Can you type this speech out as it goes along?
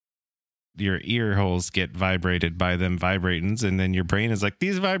your ear holes get vibrated by them vibratins, and then your brain is like,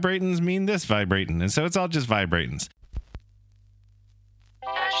 these vibratins mean this vibratin, and so it's all just vibratins.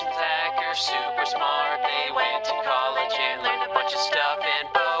 Ash and Zach are super smart. They went to college and learned a bunch of stuff. And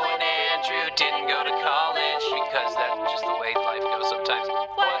Bo and Andrew didn't go to college because that's just the way life goes sometimes.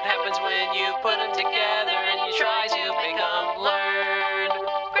 What happens when you put them together and you try to make them learn?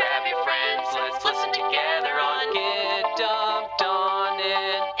 Grab your friends, let's listen together on Get Dumped on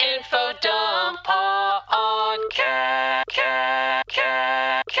an Info Dump podcast.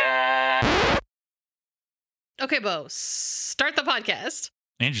 Okay, Bo, start the podcast.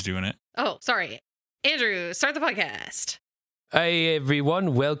 Andrew's doing it. Oh, sorry. Andrew, start the podcast. Hey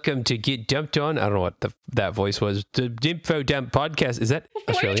everyone, welcome to Get Dumped On. I don't know what that voice was. The Info Dump podcast. Is that Why are you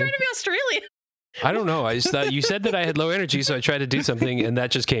Australian? trying to be Australian? I don't know. I just thought you said that I had low energy, so I tried to do something, and that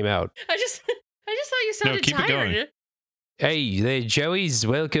just came out. I just thought you sounded keep it tired. going. Hey there, Joeys.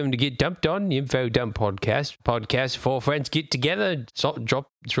 Welcome to Get Dumped On, the Info Dump podcast. Podcast for friends get together,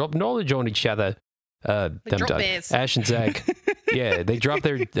 drop knowledge on each other. Dumped drop on. bears. Ash and Zach. Yeah, they drop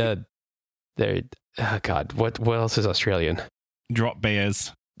their oh God, what else is Australian? Drop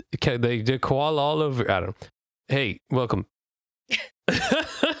bears. Okay, they koala all over. I don't know. Hey, welcome.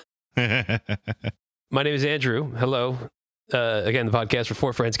 My name is Andrew. Hello. Again, the podcast where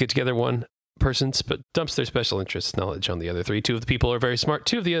four friends get together. One person dumps their special interest knowledge on the other three. Two of the people are very smart.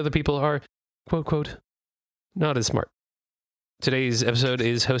 Two of the other people are, quote, quote, not as smart. Today's episode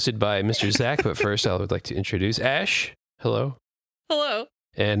is hosted by Mr. Zach, but first I would like to introduce Ash. Hello. Hello.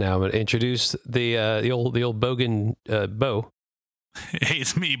 And now I'm going to introduce the old Bogan Bo. Hey,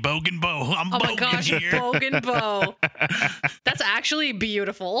 it's me, Bogan Bo. I'm Oh my Bogan gosh, here. Bogan Bo. That's actually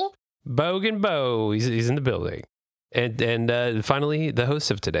beautiful. Bogan Bo. He's in the building. And finally, the host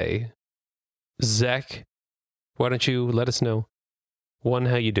of today, Zach. Why don't you let us know, one,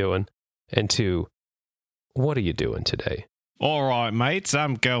 how you doing, and two, what are you doing today? All right, mates,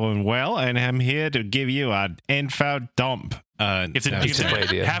 I'm going well, and I'm here to give you an info dump. You have to, That's a great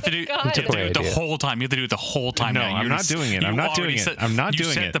idea. have to do, God. to do it the whole time. You have to do it the whole time. No, now. I'm You're not just- doing it. you I'm not already doing it. set- I'm not you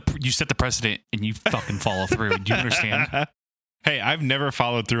doing set it. You set the precedent, and you fucking follow through. Do you understand? Hey, I've never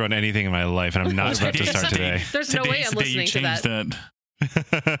followed through on anything in my life, and I'm not about to start today. There's no way Today's I'm the day you listening to changed that.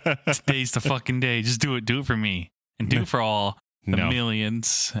 Today's the fucking day. Just do it. Do it for me, and do it for all the No.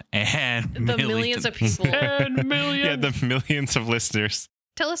 millions and The millions of people. And millions. Yeah, the millions of listeners.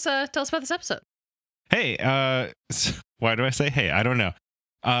 Tell us about this episode. Hey, why do I say hey? I don't know.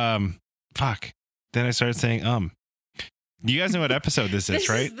 Fuck. Then I started saying You guys know what episode this is, This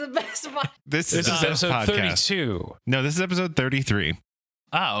right? is the best one. This This is this episode podcast. 32. No, this is episode 33.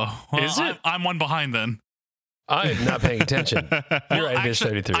 Oh, well, Is it? I'm one behind then. I'm not paying attention. You're Well, right, it is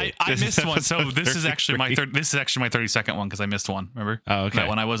actually, 33. I This is missed one, so episode this is actually my 33. this is actually my 32nd one because I missed one. Remember Oh, okay. that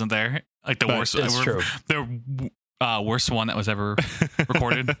one I wasn't there? Like the But worst. It's true. The worst one that was ever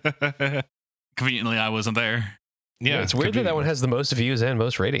recorded. Conveniently, I wasn't there. Yeah, It's weird could that be. one has the most views and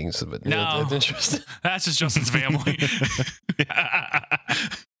most ratings. But No. it's interesting. That's just Justin's family.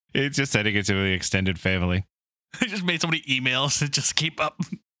 It's just sending it to the extended family. They just made so many emails to just keep up.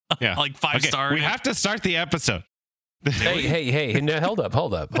 Yeah. Like 5-star. We have to start the episode. Hey, no, hold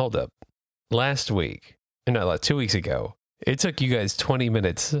up. Last week, no, like 2 weeks ago, it took you guys 20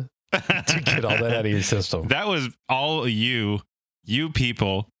 minutes to get all that out of your system. That was all you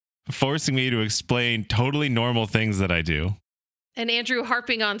people forcing me to explain totally normal things that I do. And Andrew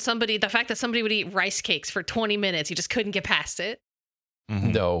harping on the fact that somebody would eat rice cakes for 20 minutes. He just couldn't get past it.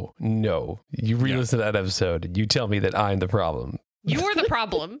 Mhm. No. You re-listen to that episode and you tell me that I'm the problem. You're the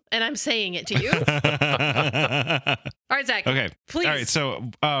problem, and I'm saying it to you. All right, Zach. Okay. Please. All right.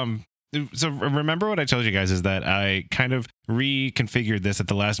 So remember what I told you guys is that I kind of reconfigured this at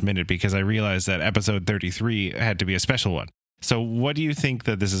the last minute because I realized that episode 33 had to be a special one. So what do you think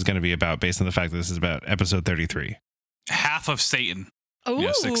that this is going to be about based on the fact that this is about episode 33? half of Satan. Ooh.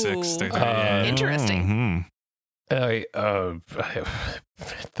 Yeah, 666. Interesting.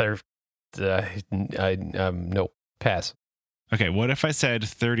 No, pass. Okay. What if I said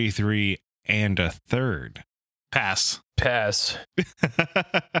 33 and a third? Pass. Pass.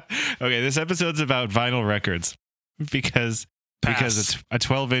 Okay. This episode's about vinyl records because Pass. it's a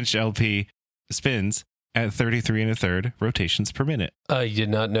 12-inch LP spins at 33 and a third rotations per minute. I did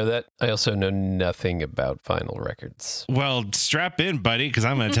not know that. I also know nothing about vinyl records. Well, strap in, buddy, because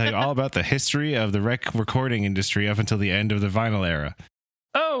I'm going to tell you all about the history of the recording industry up until the end of the vinyl era.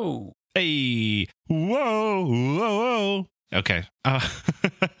 Oh, Hey, whoa. Okay.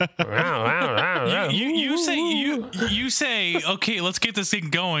 You say, okay, let's get this thing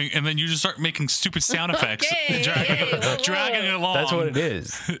going, and then you just start making stupid sound effects, Okay. dragging it along. That's what it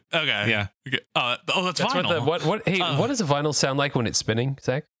is. Okay. Yeah. Okay. That's That's vinyl. what does a vinyl sound like when it's spinning,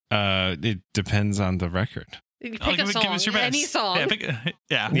 Zach? It depends on the record. You Oh, pick a song, give us your best. any song.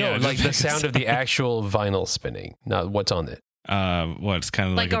 Yeah. No, Yeah, like just the pick a sound of the actual vinyl spinning, not what's on it. It's kind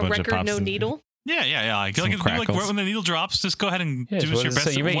of like like a a bunch record, of pops. no and- needle. Yeah. Like Some crackles. when the needle drops, just go ahead and Yeah, give us your best.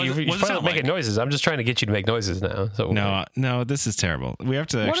 so you what does it finally sound making like? noises. I'm just trying to get you to make noises now. So No, this is terrible. We have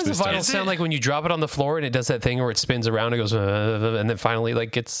to what actually does a vinyl start. sound like when you drop it on the floor and it does that thing where it spins around and goes, and then finally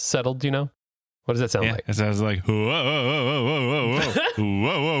like gets settled? You know, what does that sound Yeah, like? it sounds like whoa, whoa, whoa, whoa, whoa, whoa, whoa, whoa,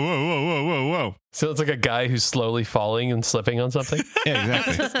 whoa, whoa, whoa, whoa, whoa. So it's like a guy who's slowly falling and slipping on something. Yeah,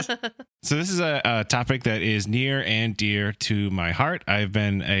 exactly. So this is a topic that is near and dear to my heart. I've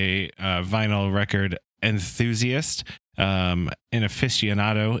been a vinyl record enthusiast, an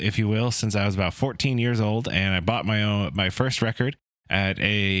aficionado, if you will, since I was about 14 years old, and I bought my first record at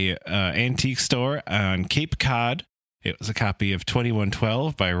a antique store on Cape Cod. It was a copy of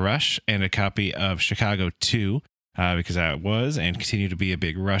 2112 by Rush and a copy of Chicago 2. Because I was and continue to be a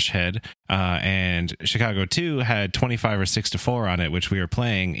big Rush head. And Chicago 2 had 25 or 6 to 4 on it, which we were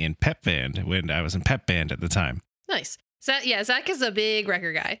playing in pep band when I was in pep band at the time. Nice. Zach is a big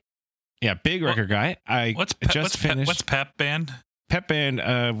record guy. Yeah, big record guy. I just finished. What's pep band? Pep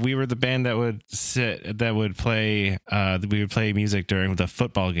band? We were the band that would play music during the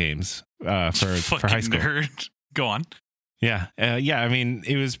football games for high school. Nerd. Go on. Yeah. I mean,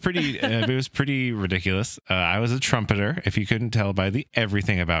 it was pretty ridiculous. I was a trumpeter, if you couldn't tell by the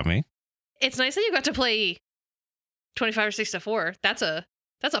everything about me. It's nice that you got to play 25 or 6 to 4. That's a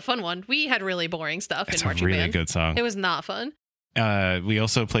fun one. We had really boring stuff It's in a marching really band. good song. It was not fun. We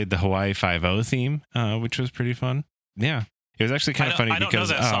also played the Hawaii 5-0 theme, which was pretty fun. Yeah. It was actually kind of funny I don't because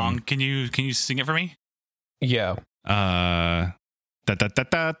know that song. Can you sing it for me? Yeah. Da da da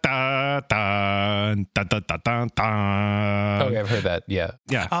da da da da da da da da. Okay, I've heard that. Yeah.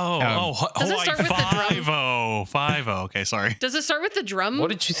 Yeah. Does it Hawaii start with the drum? 5-0. Okay, sorry. Does it start with the drum? What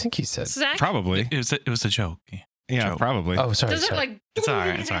did you think he said? Zach? Probably. It was a joke. Yeah, joke. probably. Oh, sorry. Does it sorry. like? It's all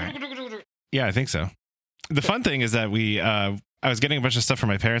right, it's all right. Yeah, I think so. The fun thing is that I was getting a bunch of stuff from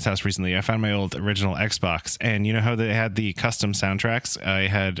my parents' house recently. I found my old original Xbox, and you know how they had the custom soundtracks? I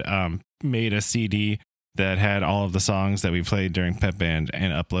had made a CD that had all of the songs that we played during Pep Band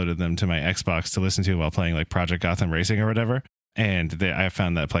and uploaded them to my Xbox to listen to while playing like Project Gotham Racing or whatever. And I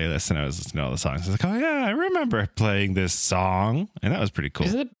found that playlist and I was listening to all the songs. I was like, oh yeah, I remember playing this song. And that was pretty cool.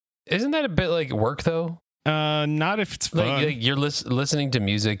 Isn't that a bit like work though? Not if it's fun. Like you're listening to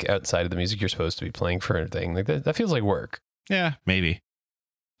music outside of the music you're supposed to be playing for anything. Like that feels like work. Yeah, maybe.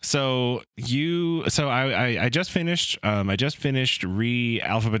 So I just finished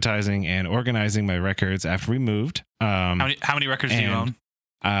re-alphabetizing and organizing my records after we moved. How many records do you own?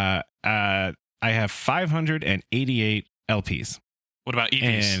 I have 588 LPs. What about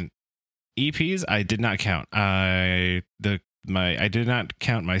EPs? And EPs I did not count. I did not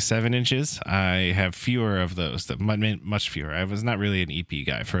count my 7 inches. I have fewer of those, much fewer. I was not really an EP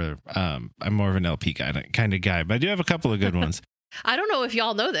guy I'm more of an LP guy kind of guy, but I do have a couple of good ones. I don't know if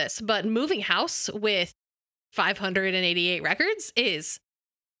y'all know this, but moving house with 588 records is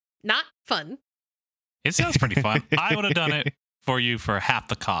not fun. It sounds pretty fun. I would have done it for you for half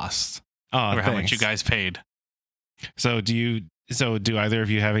the cost. Oh, or how much you guys paid. So do either of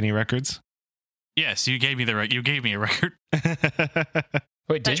you have any records? Yes, you gave me a record. Wait,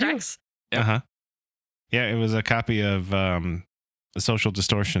 That did you? tracks. Uh-huh. Yeah, it was a copy of Social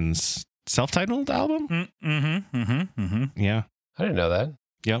Distortion's self-titled album. Yeah. I didn't know that.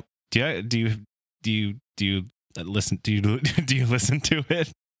 Yep. Do you listen to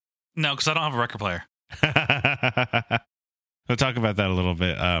it? No, because I don't have a record player. We'll talk about that a little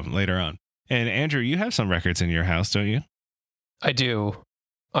bit later on. And Andrew, you have some records in your house, don't you? I do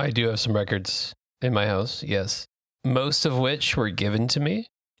have some records in my house, yes. Most of which were given to me.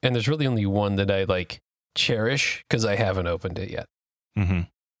 And there's really only one that I like cherish because I haven't opened it yet.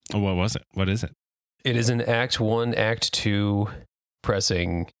 Mm-hmm. What was it? What is it? It is an Act 1, Act 2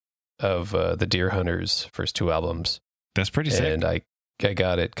 pressing of the Deer Hunters' first 2 albums. That's pretty sick. And I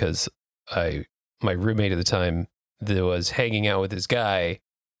got it because my roommate at the time was hanging out with this guy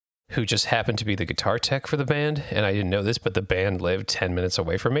who just happened to be the guitar tech for the band. And I didn't know this, but the band lived 10 minutes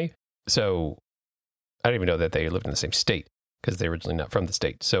away from me. So I didn't even know that they lived in the same state because they're originally not from the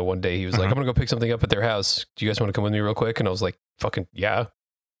state. So one day he was like, I'm going to go pick something up at their house. Do you guys want to come with me real quick? And I was like, fucking yeah.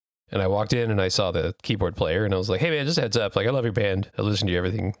 And I walked in and I saw the keyboard player and I was like, hey man, just a heads up. Like, I love your band. I listen to you,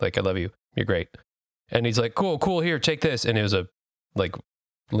 everything. Like, I love you. You're great. And he's like, cool, here, take this. And it was a like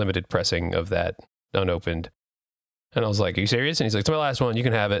limited pressing of that unopened. And I was like, are you serious? And he's like, it's my last one. You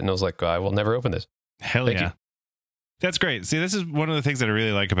can have it. And I was like, I will never open this. Hell Thank yeah. you. That's great. See, this is one of the things that I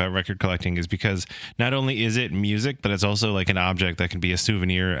really like about record collecting is because not only is it music, but it's also like an object that can be a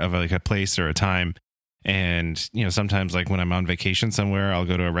souvenir of like a place or a time. And, you know, sometimes like when I'm on vacation somewhere, I'll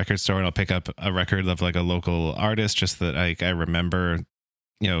go to a record store and I'll pick up a record of like a local artist just that I remember,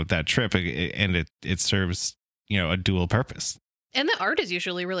 you know, that trip, and it serves, you know, a dual purpose. And the art is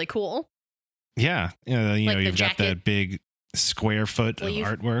usually really cool. Yeah. You know, Like the you've got jacket. that big square foot Sleeve.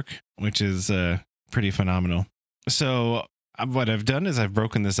 of artwork, which is pretty phenomenal. So what I've done is I've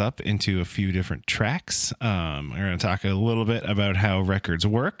broken this up into a few different tracks. We're going to talk a little bit about how records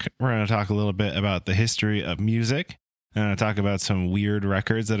work. We're going to talk a little bit about the history of music. I'm going to talk about some weird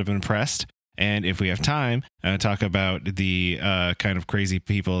records that have been pressed. And if we have time, talk about the kind of crazy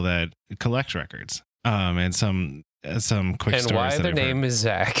people that collect records. And some quick And stories. why that their I've name heard. is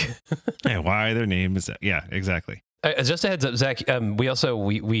Zach. And why their name is yeah, exactly. Just a heads up, Zach. We also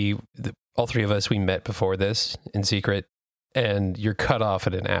all three of us, we met before this in secret, and you're cut off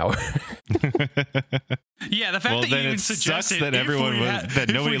at an hour. Yeah, the fact Well, that you then even it sucks suggested that everyone that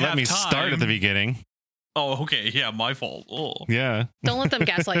nobody let me start at the beginning. Oh, okay. Yeah, my fault. Oh. Yeah. Don't let them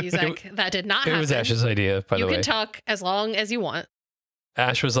gaslight you, Zach. That did not It happen. was Ash's idea, by You the way. can talk as long as you want.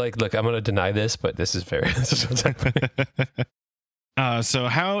 Ash was like, "Look, I'm going to deny this, but this is what's happening." So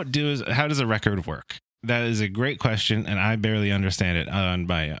how does a record work? That is a great question, and I barely understand it on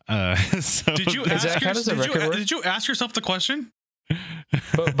my. So Did you Hey, ask Zach, how does a record work? Did you ask yourself the question?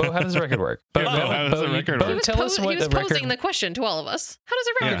 Bo, how does a record work? Yeah, Bo, how does a record Bo, work? tell us what he was a record. posing the question to all of us. How does a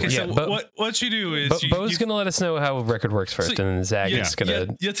Yeah. record Okay, work? Yeah, so Bo- what you do is Bo's going to let us know how a record works first, So and then Zach you, is going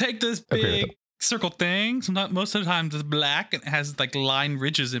to. you take this agree with big circle thing. Sometimes, most of the time, it's black and it has like line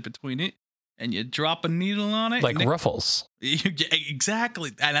ridges in between it, and you drop a needle on it. Like and ruffles. yeah,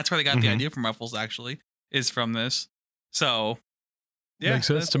 exactly, and that's where they got the Mhm. idea from Ruffles. Actually, is from this. So yeah, Makes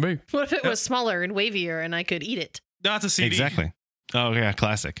sense to me. What if it Yep. was smaller and wavier and I could eat it? That's a CD. Exactly. Oh yeah,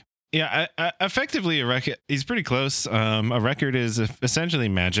 classic. Yeah, effectively a record. He's pretty close. A record is essentially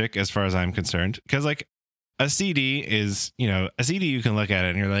magic as far as I'm concerned, because like a CD is, you know, a CD you can look at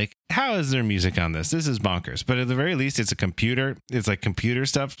it and you're like, how is there music on this? This is bonkers. But at the very least, it's a computer. It's like computer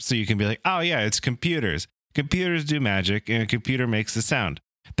stuff, so you can be like, oh yeah, it's computers. Computers do magic, and a computer makes the sound.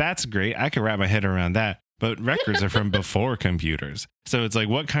 That's great. I can wrap my head around that. But records are from before computers, so it's like,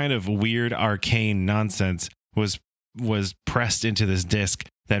 what kind of weird arcane nonsense was pressed into this disc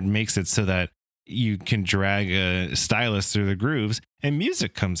that makes it so that you can drag a stylus through the grooves and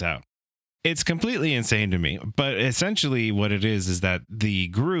music comes out? It's completely insane to me. But essentially what it is that the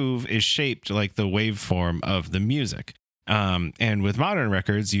groove is shaped like the waveform of the music. And with modern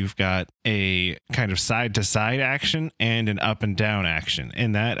records, you've got a kind of side to side action and an up and down action.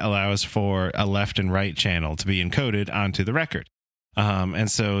 And that allows for a left and right channel to be encoded onto the record. And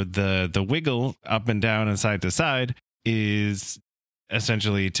so the wiggle up and down and side to side is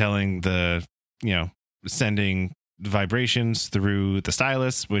essentially telling sending vibrations through the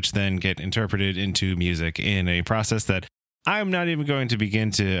stylus, which then get interpreted into music in a process that I'm not even going to begin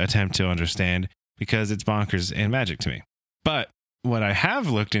to attempt to understand, because it's bonkers and magic to me. But what I have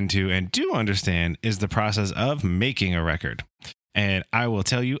looked into and do understand is the process of making a record. And I will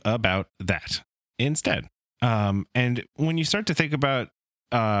tell you about that instead. And when you start to think about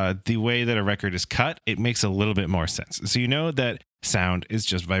the way that a record is cut, it makes a little bit more sense. So you know that sound is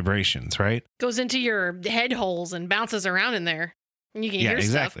just vibrations, right? Goes into your head holes and bounces around in there. And you can hear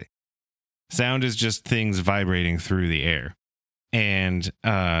exactly. Sound is just things vibrating through the air. And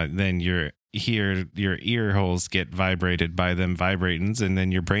then your ear holes get vibrated by them vibratins, and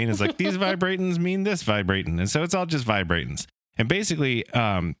then your brain is like, these vibratins mean this vibratin. And so it's all just vibratins. And basically,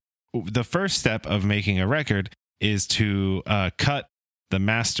 the first step of making a record is to cut the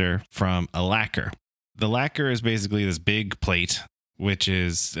master from a lacquer. The lacquer is basically this big plate, which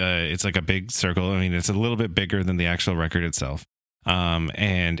is it's like a big circle. I mean, it's a little bit bigger than the actual record itself.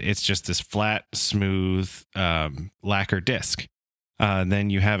 And it's just this flat, smooth lacquer disc. Then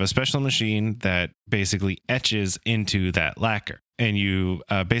you have a special machine that basically etches into that lacquer, and you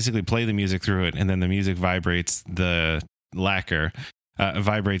basically play the music through it, and then the music vibrates the lacquer,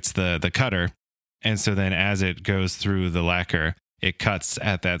 vibrates the cutter, and so then as it goes through the lacquer, it cuts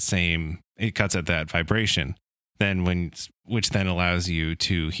at that vibration. Which then allows you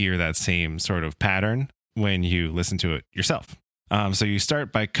to hear that same sort of pattern when you listen to it yourself. So you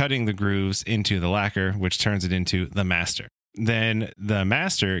start by cutting the grooves into the lacquer, which turns it into the master. Then the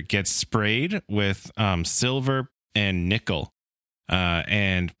master gets sprayed with silver and nickel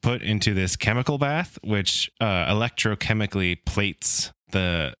and put into this chemical bath, which electrochemically plates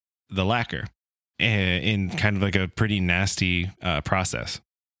the lacquer in kind of like a pretty nasty process.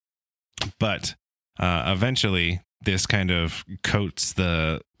 But eventually, this kind of coats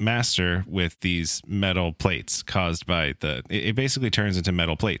the master with these metal plates caused by it basically turns into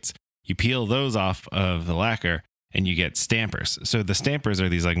metal plates. You peel those off of the lacquer and you get stampers. So the stampers are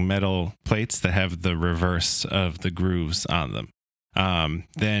these like metal plates that have the reverse of the grooves on them.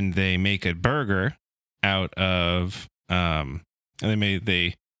 Then they make a burger out of, and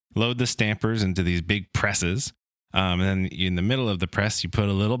they load the stampers into these big presses. And then in the middle of the press, you put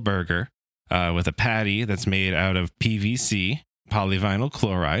a little burger with a patty that's made out of PVC, polyvinyl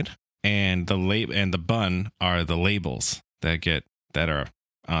chloride, and the bun are the labels that are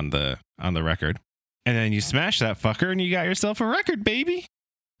on the record. And then you smash that fucker and you got yourself a record, baby.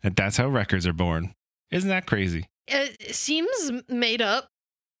 And that's how records are born. Isn't that crazy? It seems made up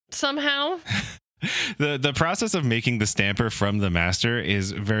somehow. The process of making the stamper from the master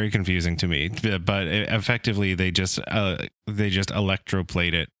is very confusing to me, but effectively they just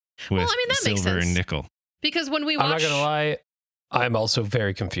electroplate it with that makes silver sense. and nickel. Because when we watch, I'm not gonna lie, I'm also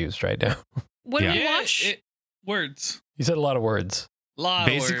very confused right now. when Yeah. we watch, Words. You said a lot of words. Lot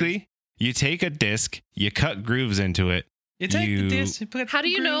of words. Basically, you take a disc, you cut grooves into it. You take you- the disc, you put how do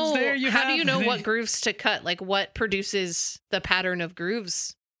you grooves know? there, How do you have know it. what grooves to cut? Like what produces the pattern of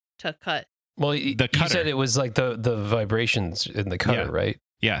grooves to cut? Well, The you cutter. said it was like the vibrations in the cutter, Yeah. right?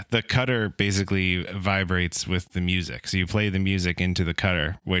 Yeah, the cutter basically vibrates with the music. So you play the music into the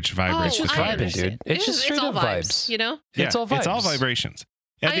cutter, which vibrates Oh, with just I vibing, understand. dude. It's just straight all up vibes. You know. It's all vibes. It's all vibrations.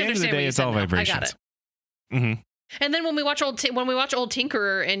 At I the end of the understand what day, you it's said all now. I vibrations. got it. hmm And then when we watch old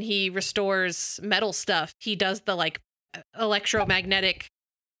Tinkerer and he restores metal stuff, he does the like electromagnetic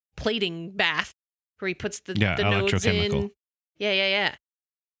plating bath where he puts the nodes electrochemical. in. Yeah.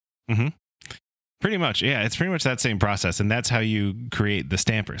 Pretty much, yeah. It's pretty much that same process, and that's how you create the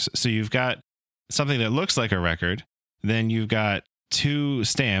stampers. So you've got something that looks like a record, then you've got two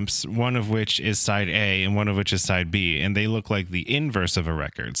stamps, one of which is side A and one of which is side B, and they look like the inverse of a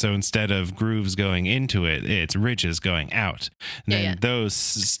record. So instead of grooves going into it, it's ridges going out. And then those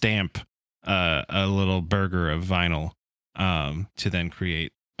stamp a little burger of vinyl to then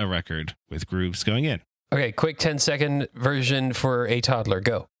create a record with grooves going in. Okay, quick 10-second version for a toddler.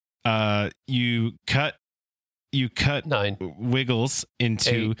 Go. You cut 9. wiggles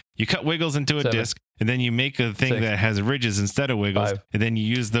into 8, you cut wiggles into a 7, disc, and then you make a thing 6, that has ridges instead of wiggles, 5, and then you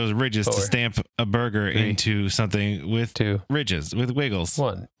use those ridges 4, to stamp a burger 3, into something with 2, ridges, with wiggles,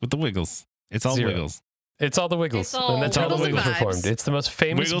 1. with the wiggles. It's all 0. wiggles. It's all the Wiggles. It's all And that's how the Wiggles and Wiggles were formed. vibes. It's the most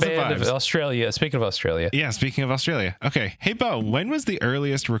famous Wiggles and band of vibes. Australia. Speaking of Australia. Yeah, speaking of Australia. Okay. Hey, Bo, when was the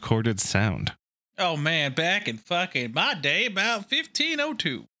earliest recorded sound? Oh man, back in fucking my day, about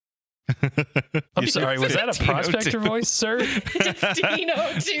 1502. I'm sorry, was that a prospector voice, sir?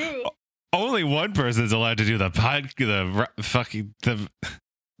 1502. Only one person's allowed to do the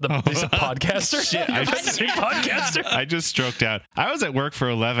He's a podcaster? Shit, I just a podcaster. I just stroked out. I was at work for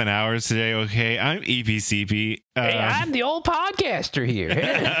 11 hours today. Okay, I'm EPCP. Hey, I'm the old podcaster here.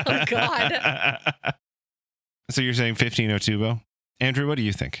 Oh, God. So you're saying 1502, Bo? Andrew, what do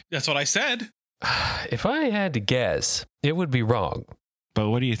you think? That's what I said. If I had to guess, it would be wrong. Bo,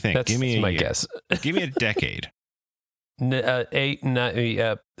 what do you think? That's Give me a my year. guess. Give me a decade. 8,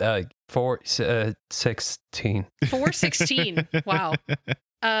 9, 4, 16. 416. Wow.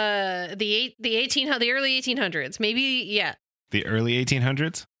 The early 1800s. Maybe, yeah. The early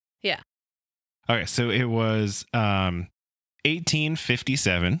 1800s? Yeah. Okay, so it was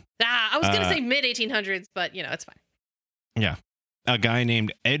 1857. I was going to say mid 1800s, but it's fine. Yeah. A guy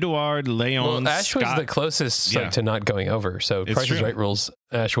named Edouard Léon Well, Ash was Scott. the closest Yeah. to not going over. So It's Price is true. Right rules.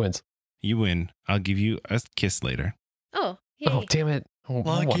 Ash wins. You win. I'll give you a kiss later. Oh, yay. Oh, damn it. I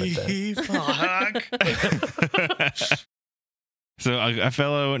wanted that. Fuck. So a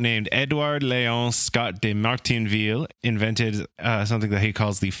fellow named Edouard Léon Scott de Martinville invented something that he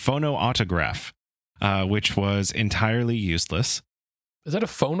calls the phonoautograph, which was entirely useless. Is that a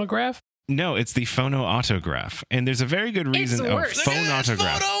phonograph? No, it's the phonoautograph. And there's a very good reason. It's worse. Look at this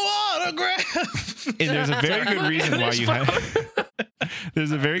Phonoautograph. photo autograph. And there's a very good reason why you have.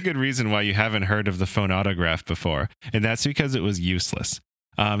 There's a very good reason why you haven't heard of the phonautograph before, and that's because it was useless.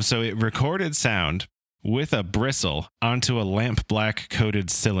 So it recorded sound with a bristle onto a lamp black coated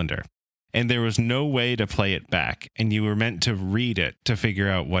cylinder, and there was no way to play it back, and you were meant to read it to figure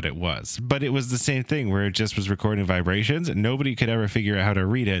out what it was. But it was the same thing where it just was recording vibrations, and nobody could ever figure out how to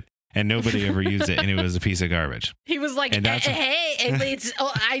read it, and nobody ever used it, and it was a piece of garbage. He was like, And that's- hey,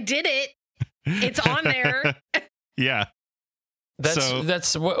 I did it. It's on there. Yeah.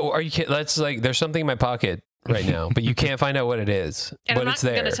 That's what are you? That's like there's something in my pocket right now, but you can't find out what it is. And but I'm not it's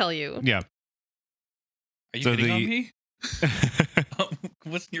there. going to tell you. Yeah. Are you So hitting on me?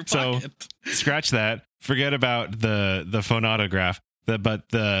 What's in your So- pocket? Scratch that. Forget about the phonautograph. But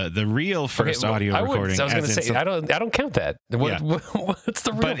the real first audio recording. I was going to as in say I don't count that. What's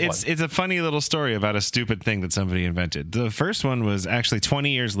the real But one? it's a funny little story about a stupid thing that somebody invented. The first one was actually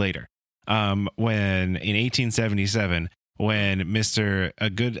 20 years later, when in 1877, when Mr. a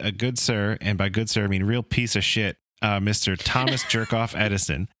good sir, and by good sir I mean real piece of shit, Mr. Thomas Jerkoff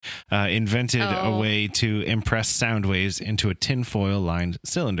Edison invented a way to impress sound waves into a tinfoil lined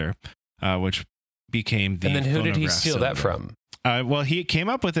cylinder, which became the. And then who did he phonograph steal that from? Well, he came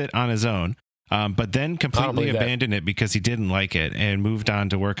up with it on his own, but then completely believe that. abandoned it because he didn't like it and moved on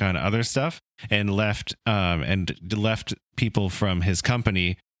to work on other stuff and left people from his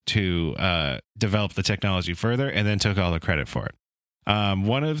company to develop the technology further, and then took all the credit for it.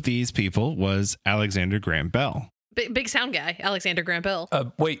 One of these people was Alexander Graham Bell. Big sound guy, Alexander Graham Bell.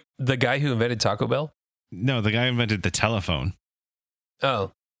 Wait, the guy who invented Taco Bell? No, the guy who invented the telephone.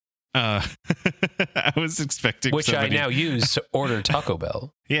 Oh, I was expecting which somebody... I now use to order Taco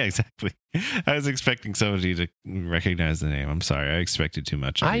Bell. Yeah, exactly. I was expecting somebody to recognize the name. I'm sorry, I expected too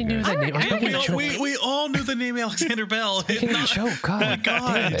much. I knew that name. I was making a joke. We all knew the name Alexander Bell. Making a joke. God,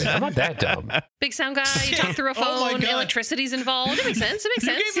 damn it. I'm not that dumb. Big sound guy. You talk through a Oh my phone. God. Electricity's involved. It makes sense. It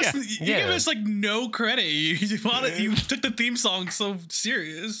makes sense. You gave us like no credit. You took the theme song so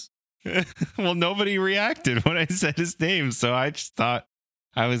serious. Well, nobody reacted when I said his name, so I just thought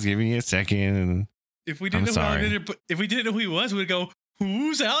I was giving you a second. And If we didn't if we didn't know who he was, we'd go,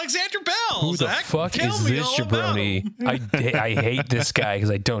 "Who's Alexander Bell? Who the Zach, fuck tell is me this all about jabroni? him." I hate this guy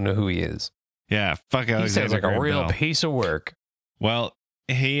because I don't know who he is. yeah, fuck Alexander. He sounds like a Graham real Bell. piece of work. Well,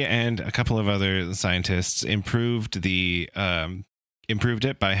 he and a couple of other scientists improved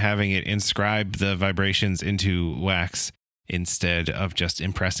it by having it inscribe the vibrations into wax instead of just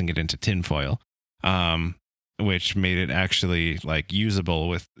impressing it into tinfoil, which made it actually like usable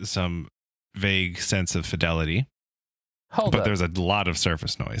with some vague sense of fidelity. But there's a lot of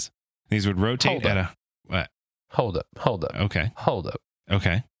surface noise. These would rotate at a what? Hold up. Okay. Hold up.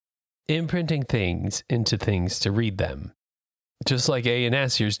 Okay. Imprinting things into things to read them. Just like A and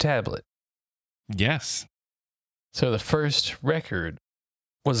Assier's tablet. Yes. So the first record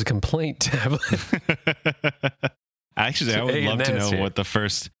was a complaint tablet. Actually, I would love to know what the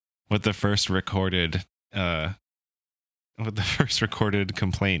first recorded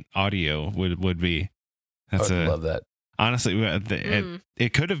complaint audio would be. I would love that. Honestly,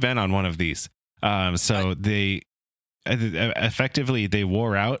 it could have been on one of these. They effectively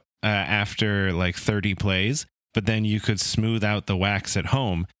wore out after like 30 plays, but then you could smooth out the wax at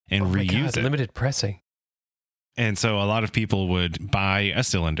home and reuse it. Limited pressing. And so a lot of people would buy a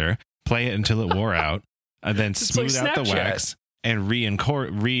cylinder, play it until it wore out, and then smooth out the wax and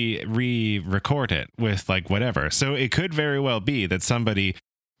re-record it with like whatever. So it could very well be that somebody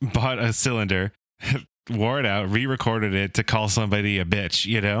bought a cylinder, wore it out, re-recorded it to call somebody a bitch,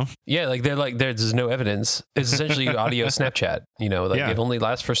 you know? Yeah, there's no evidence. It's essentially audio Snapchat, it only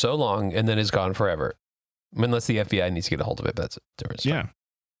lasts for so long and then is gone forever. Unless the FBI needs to get a hold of it, that's a different story. Yeah.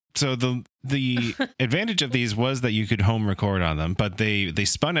 So the advantage of these was that you could home record on them, but they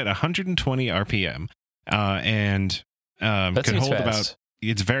spun at 120 RPM and could hold about.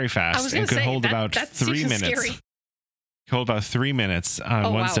 It's very fast and could hold about 3 minutes. Scary. Hold about 3 minutes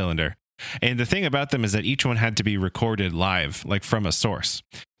on one cylinder. And the thing about them is that each one had to be recorded live, like from a source.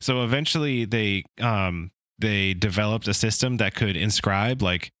 So eventually they developed a system that could inscribe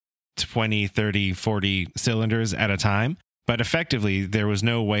like 20, 30, 40 cylinders at a time. But effectively, there was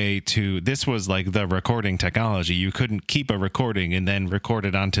no way this was like the recording technology. You couldn't keep a recording and then record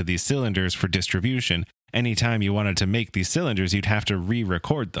it onto these cylinders for distribution. Anytime you wanted to make these cylinders, you'd have to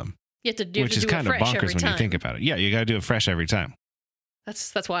re-record them. Which is kind of bonkers when you think about it. Yeah, you got to do it fresh every time.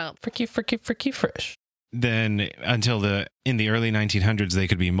 That's wild. Freaky fresh. Then until in the early 1900s, they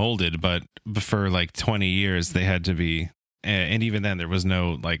could be molded, but for like 20 years, they had to be, and even then there was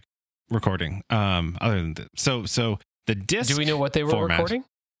no like recording other than so the disc. Do we know what they were recording?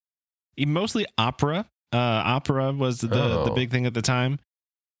 Mostly opera. Opera was the big thing at the time.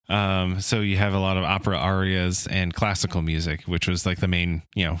 So you have a lot of opera arias and classical music, which was like the main,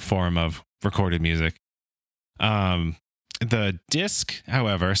 form of recorded music. The disc,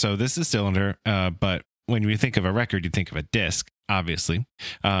 however, so this is cylinder, but when you think of a record, you think of a disc, obviously.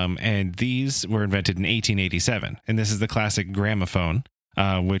 And these were invented in 1887. And this is the classic gramophone,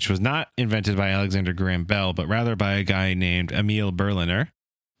 which was not invented by Alexander Graham Bell, but rather by a guy named Emil Berliner.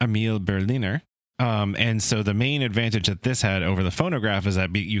 And so the main advantage that this had over the phonograph is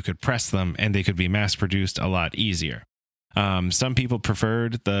that you could press them and they could be mass produced a lot easier. Some people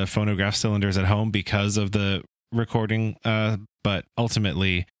preferred the phonograph cylinders at home because of the recording, but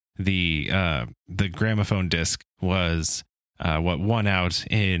ultimately the gramophone disc was what won out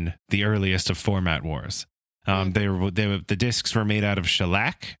in the earliest of format wars. The discs were made out of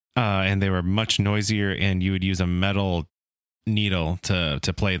shellac, and they were much noisier, and you would use a metal needle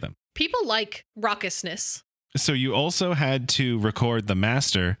to play them. People like raucousness. So you also had to record the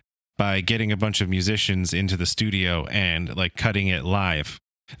master by getting a bunch of musicians into the studio and like cutting it live.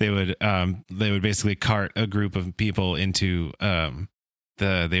 They would basically cart a group of people into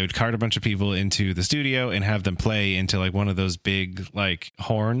they would cart a bunch of people into the studio and have them play into like one of those big like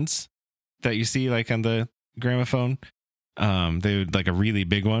horns that you see like on the gramophone. They would like a really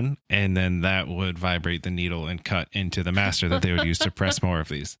big one, and then that would vibrate the needle and cut into the master that they would use to press more of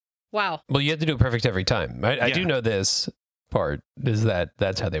these. Wow. Well, you had to do it perfect every time. I do know this part is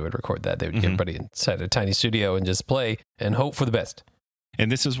that's how they would record that. They would get everybody inside a tiny studio and just play and hope for the best. And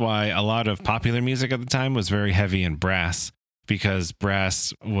this is why a lot of popular music at the time was very heavy in brass, because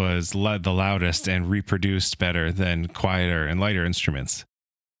brass was the loudest and reproduced better than quieter and lighter instruments.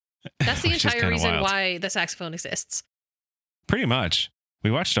 That's the Which is entire kinda reason wild. why the saxophone exists. Pretty much.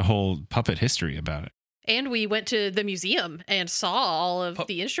 We watched a whole puppet history about it. And we went to the museum and saw all of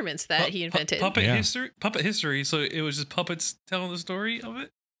the instruments that he invented. Puppet Yeah. history. So it was just puppets telling the story of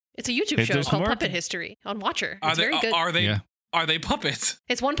it. It's a YouTube show There's called more Puppet to- History on Watcher. Are It's they very good. are they puppets?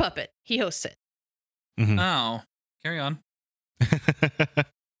 It's one puppet. He hosts it. Mhm. Oh, carry on.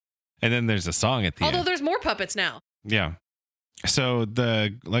 And then there's a song at the Although end. there's more puppets now. Yeah. So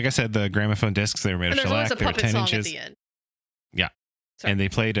like I said, the gramophone discs, they were made And of there's always shellac. a They were puppet 10 song inches. at the end. Yeah. Sorry. And they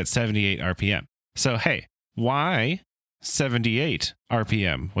played at 78 RPM. So, hey, why 78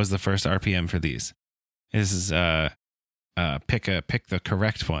 RPM was the first RPM for these? This is pick the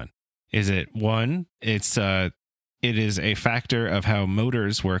correct one. Is it one? It is a factor of how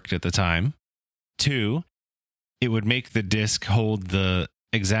motors worked at the time. 2, it would make the disc hold the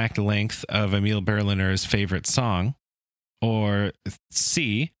exact length of Emil Berliner's favorite song. Or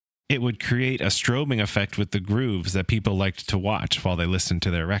C, it would create a strobing effect with the grooves that people liked to watch while they listened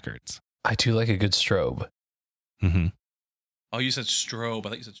to their records. I do like a good strobe. Mm-hmm. Oh, you said strobe. I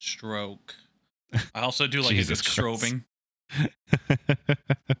thought you said stroke. I also do like a good Jesus Christ. strobing.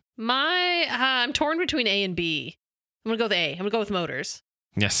 I'm torn between A and B. I'm going to go with A. I'm going to go with motors.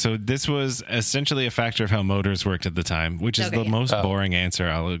 Yes, so this was essentially a factor of how motors worked at the time, which is Okay, the yeah. most Oh. boring answer,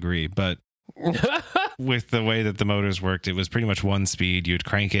 I'll agree. But with the way that the motors worked, it was pretty much one speed. You'd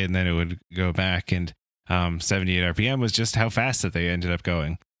crank it and then it would go back. And 78 RPM was just how fast that they ended up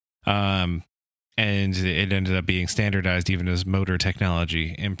going. And it ended up being standardized even as motor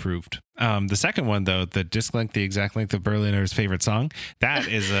technology improved. The second one, though, the disc length, the exact length of Berliner's favorite song, that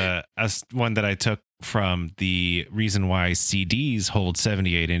is a one that I took from the reason why CDs hold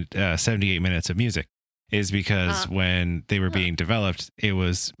 78 minutes of music, is because when they were being developed, it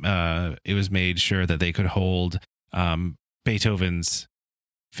was made sure that they could hold Beethoven's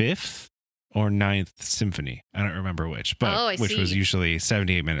 5th or 9th symphony. I don't remember which, but which was see. usually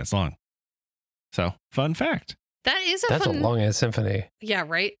 78 minutes long. So, fun fact. That is That's fun. a long ass symphony. Yeah,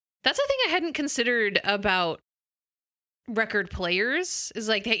 right. That's a thing I hadn't considered about record players. Is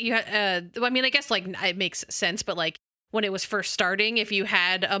like that you had. I mean, I guess like it makes sense, but like when it was first starting, if you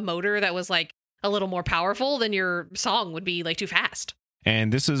had a motor that was like a little more powerful, then your song would be like too fast.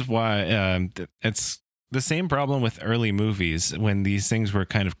 And this is why it's the same problem with early movies when these things were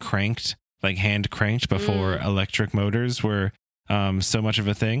kind of cranked, like hand cranked before electric motors were so much of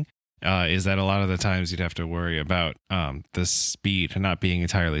a thing. Is that a lot of the times you'd have to worry about the speed not being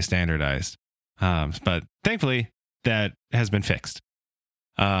entirely standardized. But thankfully, that has been fixed.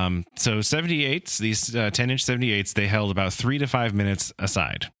 So 78s, these 10-inch 78s, they held about 3 to 5 minutes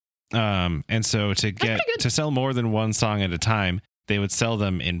aside. And so to sell more than one song at a time, they would sell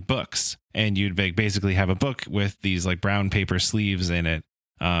them in books. And you'd basically have a book with these like brown paper sleeves in it.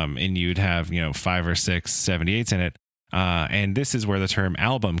 And you'd have, 5 or 6 78s in it. And this is where the term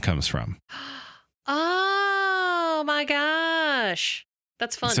album comes from. Oh my gosh,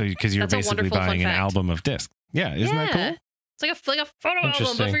 that's fun. So because you're That's a basically wonderful fun buying an fact. album of discs. Yeah, isn't that cool? It's like a photo album, but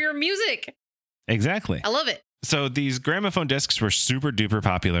Interesting. for your music. Exactly. I love it. So these gramophone discs were super duper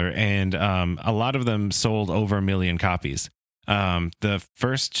popular, and a lot of them sold over 1 million copies. The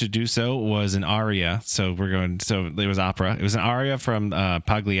first to do so was an aria. So it was opera. It was an aria from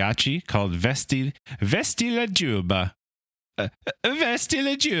Pagliacci called Vesti la Giuba. Vesti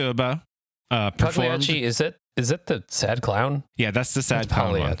la Giuba. Performed. Pagliacci, is that the sad clown? Yeah, that's the sad That's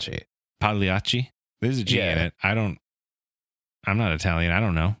clown one. Pagliacci. Pagliacci. There's a G in it. I'm not Italian. I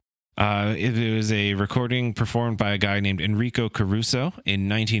don't know. It was a recording performed by a guy named Enrico Caruso in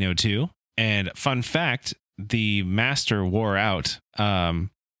 1902. And fun fact, the master wore out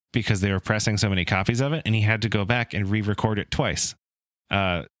because they were pressing so many copies of it, and he had to go back and re-record it twice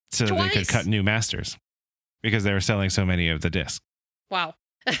so that they could cut new masters because they were selling so many of the discs. Wow.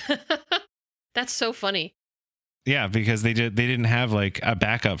 That's so funny. Yeah, because they didn't have like a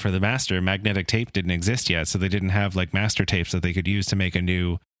backup for the master. Magnetic tape didn't exist yet, so they didn't have like master tapes that they could use to make a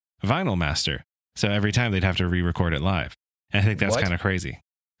new vinyl master. So every time they'd have to re-record it live. And I think that's kind of crazy.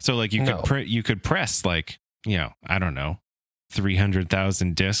 So like you could press like, I don't know,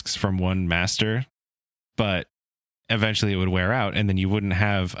 300,000 discs from one master, but eventually it would wear out, and then you wouldn't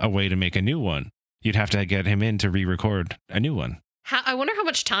have a way to make a new one. You'd have to get him in to re-record a new one. I wonder how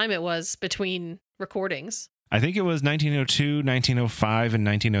much time it was between recordings. I think it was 1902, 1905, and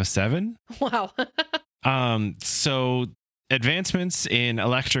 1907. Wow. So advancements in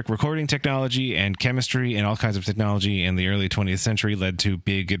electric recording technology and chemistry and all kinds of technology in the early 20th century led to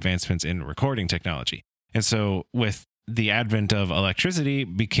big advancements in recording technology. And so with the advent of electricity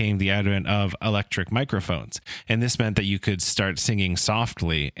became the advent of electric microphones. And this meant that you could start singing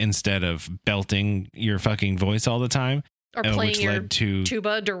softly instead of belting your fucking voice all the time. Or playing your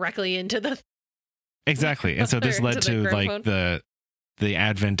tuba directly into the... Exactly. And so this led to like the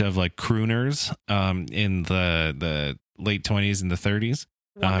advent of like crooners in the late 20s and the 30s.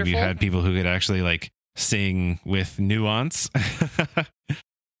 You had people who could actually like sing with nuance.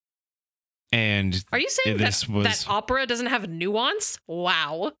 And are you saying that opera doesn't have nuance?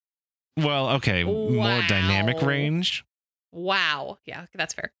 Wow. Well, okay. More dynamic range. Wow. Yeah,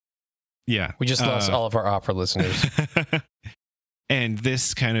 that's fair. Yeah. We just lost all of our opera listeners. And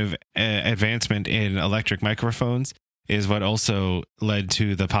this kind of advancement in electric microphones is what also led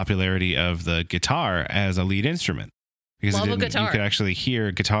to the popularity of the guitar as a lead instrument. Because you could actually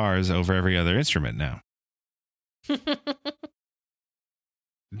hear guitars over every other instrument now.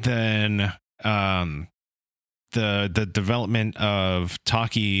 Then the development of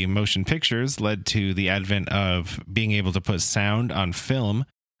talkie motion pictures led to the advent of being able to put sound on film,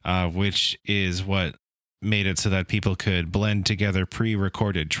 which is what made it so that people could blend together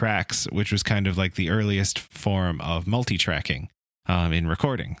pre-recorded tracks, which was kind of like the earliest form of multi-tracking in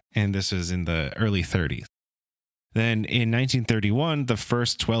recording. And this was in the early 30s. Then in 1931, the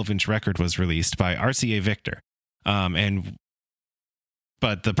first 12-inch record was released by RCA Victor. But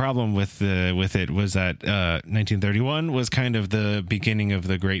the problem with it was that 1931 was kind of the beginning of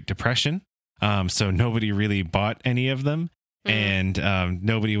the Great Depression. So nobody really bought any of them. And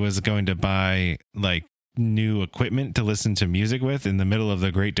nobody was going to buy like new equipment to listen to music with in the middle of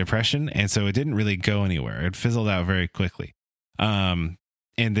the Great Depression. And so it didn't really go anywhere. It fizzled out very quickly. And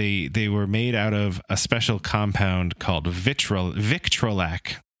they were made out of a special compound called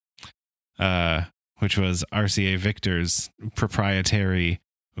Victrolac, which was RCA Victor's proprietary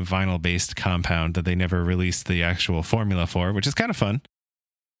vinyl-based compound that they never released the actual formula for, which is kind of fun.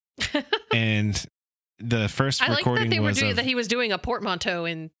 And the first recording that he was doing a portmanteau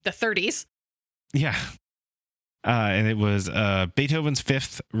in the 30s. Yeah. And it was Beethoven's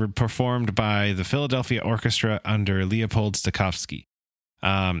Fifth, performed by the Philadelphia Orchestra under Leopold Stokowski.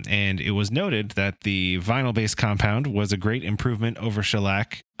 And it was noted that the vinyl-based compound was a great improvement over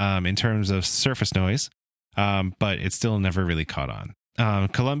shellac in terms of surface noise, but it still never really caught on.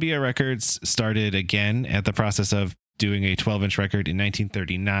 Columbia Records started again at the process of doing a 12-inch record in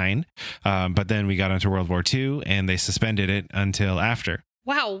 1939, but then we got into World War II, and they suspended it until after.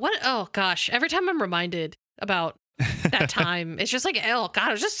 Wow, what? Oh, gosh. Every time I'm reminded about that time, it's just like, oh, God,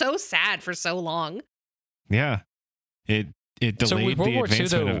 it was just so sad for so long. Yeah. It delayed the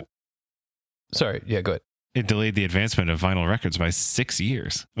advancement Sorry, yeah, go ahead. It delayed the advancement of vinyl records by 6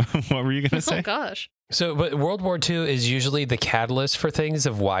 years. What were you going to say? Oh, gosh. So, but World War II is usually the catalyst for things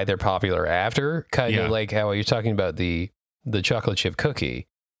of why they're popular after. Kind of like how you're talking about the chocolate chip cookie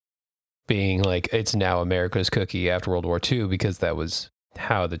being like, it's now America's cookie after World War II, because that was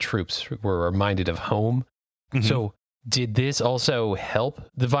how the troops were reminded of home. Mm-hmm. So did this also help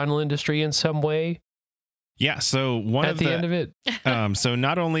the vinyl industry in some way? Yeah, so at the end of it. So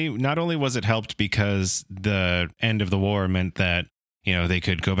not only was it helped because the end of the war meant that, you know, they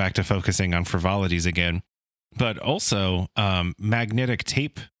could go back to focusing on frivolities again, but also magnetic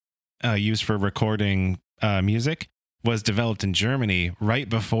tape used for recording music was developed in Germany right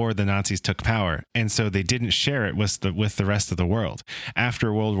before the Nazis took power, and so they didn't share it with the rest of the world.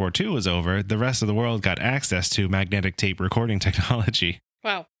 After World War II was over, the rest of the world got access to magnetic tape recording technology.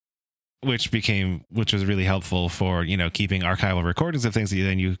 Wow. which was really helpful for, keeping archival recordings of things that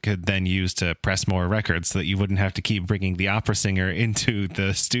you could then use to press more records, so that you wouldn't have to keep bringing the opera singer into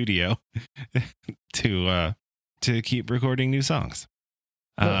the studio to keep recording new songs.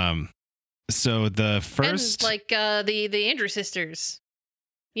 Cool. So the first, And like the Andrew sisters,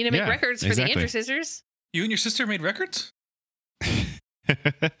 make Yeah, records for exactly. the Andrew sisters. You and your sister made records?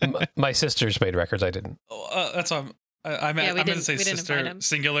 My sisters made records. I didn't. Oh, that's what I meant. Yeah, we I meant to didn't- say we didn't invite sister 'em.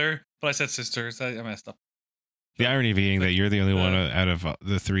 singular, but I said sisters. I messed up. the irony being that you're the only one out of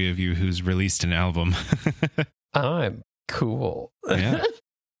the three of you who's released an album. I'm cool. Yeah.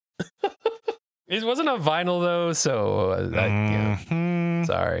 It wasn't on vinyl though, so Mhm.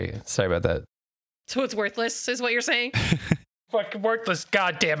 sorry about that. So it's worthless, is what you're saying? Fucking worthless.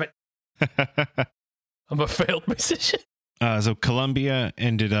 God damn it. I'm a failed musician. So Columbia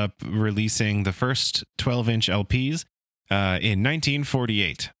ended up releasing the first 12-inch LPs in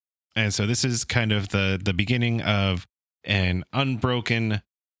 1948. And so this is kind of the beginning of an unbroken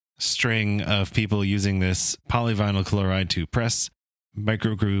string of people using this polyvinyl chloride to press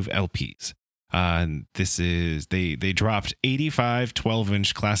microgroove LPs. This is they dropped 85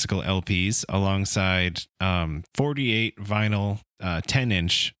 12-inch classical LPs alongside 48 vinyl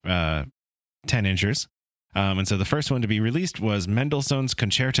 10-inch 10-inchers. And so the first one to be released was Mendelssohn's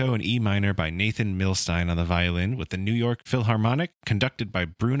Concerto in E minor by Nathan Milstein on the violin, with the New York Philharmonic conducted by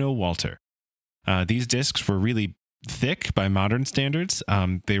Bruno Walter. These discs were really thick by modern standards.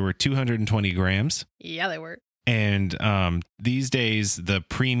 They were 220 grams. Yeah, they were. And these days, the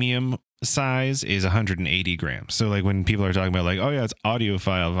premium size is 180 grams. So like when people are talking about like, oh yeah, it's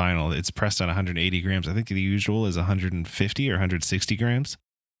audiophile vinyl, it's pressed on 180 grams. I think the usual is 150 or 160 grams.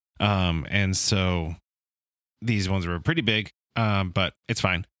 And so these ones were pretty big, but it's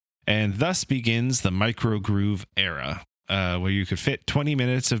fine. And thus begins the microgroove era, where you could fit 20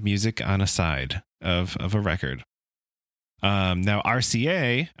 minutes of music on a side of a record. Now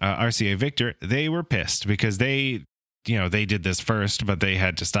RCA Victor, they were pissed because they did this first, but they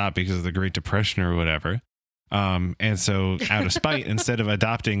had to stop because of the Great Depression or whatever. And so out of spite, instead of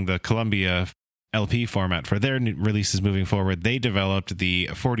adopting the Columbia LP format for their releases moving forward, they developed the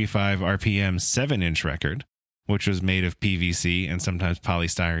 45 RPM 7-inch record, which was made of PVC and sometimes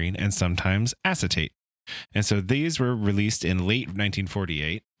polystyrene and sometimes acetate. And so these were released in late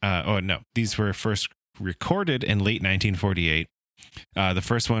 1948. These were first recorded in late 1948. The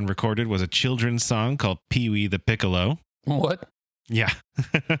first one recorded was a children's song called Pee-wee the Piccolo. What? Yeah.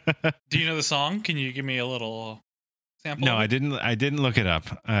 Do you know the song? Can you give me a little sample? No, I didn't look it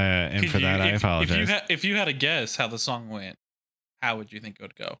up. And for that, I apologize. If you had a guess how the song went, how would you think it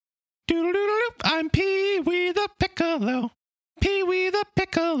would go? Doodle-doodle-doop, I'm Pee-wee the Piccolo. Pee-wee the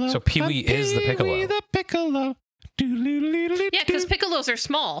Piccolo. So Pee-wee is the Piccolo. Pee-wee the Piccolo. Doodle-doodle-doodle-doo. Yeah, because piccolos are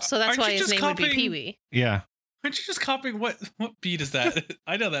small, so that's Aren't why you his just name would be copying- Pee-wee. Yeah. Aren't you just copying what beat is that?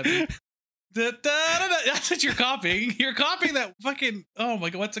 I know that beat. That's what you're copying. You're copying that fucking. Oh my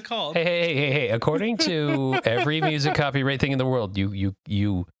god, what's it called? Hey. According to every music copyright thing in the world, you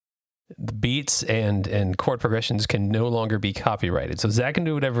the beats and chord progressions can no longer be copyrighted. So Zach can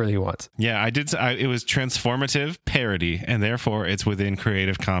do whatever he wants. Yeah, it was transformative parody, and therefore it's within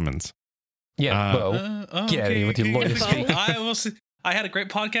Creative Commons. Yeah, Bo. Get out of here with your lawyer speak. I will see. I had a great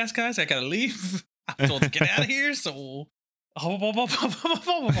podcast, guys. I gotta leave. I'm told to get out of here. So.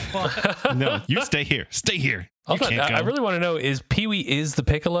 No, you stay here. Stay here. You Hold on, can't go. I really want to know, is Pee-wee is the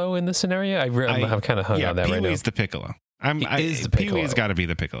Piccolo in this scenario? I'm kind of hung on that right now. Pee-wee's the Piccolo. He is the Piccolo. Pee-wee's got to be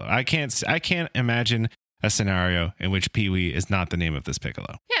the Piccolo. I can't imagine a scenario in which Pee-wee is not the name of this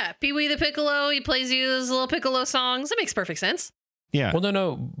Piccolo. Yeah, Pee-wee the Piccolo, he plays you his little Piccolo songs. That makes perfect sense. Yeah. Well,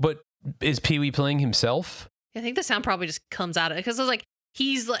 no, but is Pee-wee playing himself? I think the sound probably just comes out of it because it's like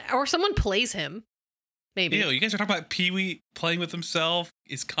or someone plays him. Maybe. Ew, you guys are talking about Pee-wee playing with himself.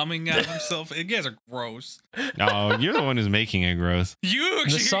 Is coming out of himself. You guys are gross. Oh, you're the one who's making it gross. You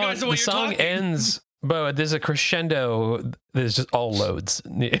The song ends, but there's a crescendo. There's just all loads.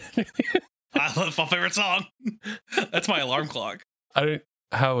 I love my favorite song. That's my alarm clock. What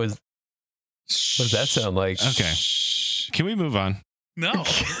does that sound like? Okay. Can we move on? No.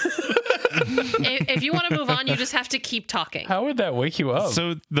 If you want to move on, you just have to keep talking. How would that wake you up?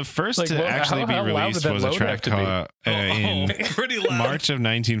 So the first Like, to well, actually be how loud released would that was a load track have to be? called in Pretty loud. March of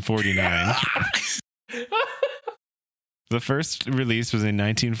 1949. The first release was in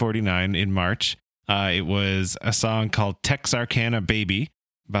 1949 in March. It was a song called Texarkana Baby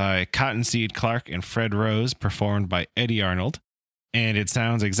by Cottonseed Clark and Fred Rose, performed by Eddie Arnold. And it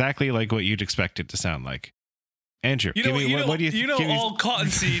sounds exactly like what you'd expect it to sound like. Andrew, You know, what do you you know, give me- all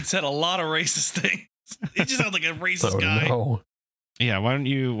Cottonseed said a lot of racist things. He just sounds like a racist Oh, guy. no. Yeah, why don't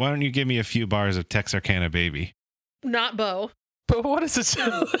you give me a few bars of Texarkana Baby? Not Bo. But what is this?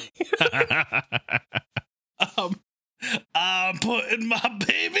 I'm putting my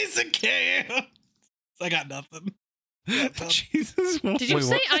babies in cans. I got nothing. Jesus. Did you Wait,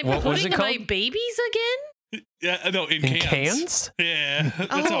 say I'm what was putting it my called? babies again? Yeah, no, in In cans. cans? Yeah,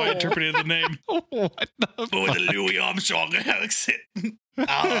 that's how I Oh. interpreted the name. What the But with the Louis Armstrong accent.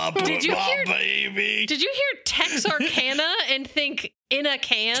 I'll put Did you my hear- baby. Did you hear Texarkana and think in a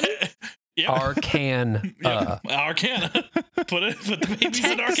can? Yep. Arcan. Yep. Arcana. Put the babies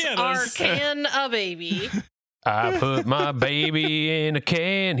in Arcanas. Texarkana baby. I put my baby in a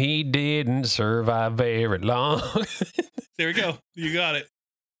can. He didn't survive very long. There we go. You got it.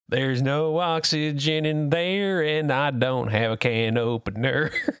 There's no oxygen in there, and I don't have a can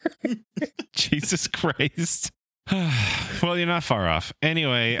opener. Jesus Christ. Well, you're not far off.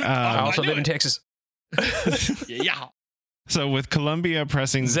 Anyway, I also I live knew in it. Texas. Yeah. so with Columbia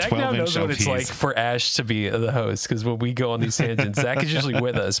pressing Zach now 12-inch knows what it's LPs, like for Ash to be the host, because when we go on these tangents, Zach is usually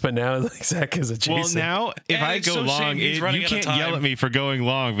with us, but now like, Zach is a well, Jason. now if And I it's go so long, shame he's running you out of can't yell time. at me for going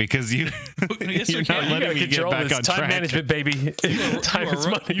long because you Yes, we you're can. not You you letting gotta me get control back this on time track. management, baby. Time is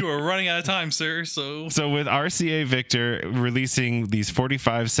money. You are running out of time, sir. So So with RCA Victor releasing these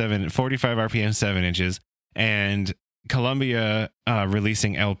 45 RPM 7 inches and Columbia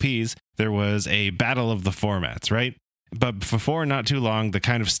releasing LPs, there was a battle of the formats, right? But before not too long, the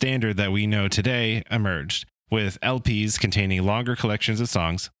kind of standard that we know today emerged with LPs containing longer collections of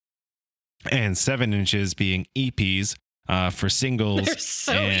songs and 7 inches being EPs for singles. They're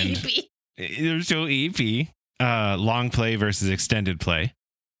so and EP. They're so EP. Long play versus extended play.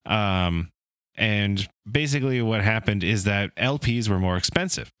 And basically what happened is that LPs were more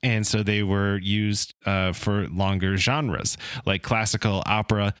expensive. And so they were used for longer genres like classical,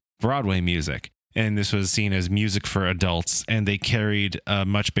 opera, Broadway music. And this was seen as music for adults. And they carried a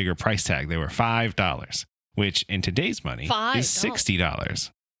much bigger price tag. They were $5, which in today's money is $5.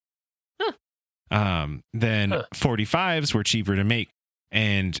 $60. Huh. Then Huh. 45s were cheaper to make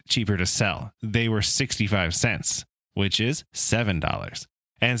and cheaper to sell. They were 65 cents, which is $7.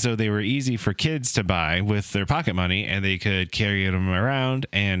 And so they were easy for kids to buy with their pocket money, and they could carry them around,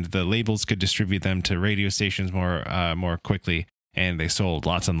 and the labels could distribute them to radio stations more quickly. And they sold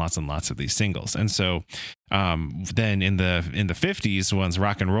lots and lots and lots of these singles. And so then in the 50s, once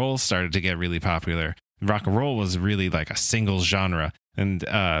rock and roll started to get really popular, rock and roll was really like a singles genre. And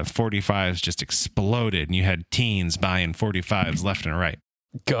 45s just exploded, and you had teens buying 45s left and right.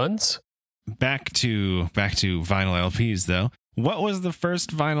 Guns? Back to vinyl LPs, though. What was the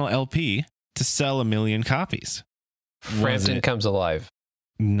first vinyl LP to sell 1 million copies? Frampton it- Comes Alive.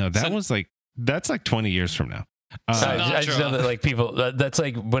 No, that's Sin- like 20 years from now. I just know that like people, that's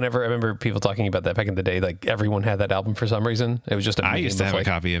like whenever I remember people talking about that back in the day, like everyone had that album for some reason. It was just a I meme used to of, have like, a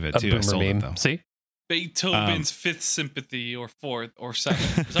copy of it a too. I boomer sold meme. it though. See? Beethoven's Fifth Sympathy or Fourth or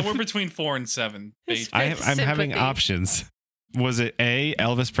Seventh. Somewhere between 4 and 7. His Beethoven. Fifth I'm having Sympathy. options. Was it A,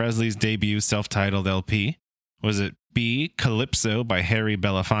 Elvis Presley's debut self-titled LP? Was it B, Calypso by Harry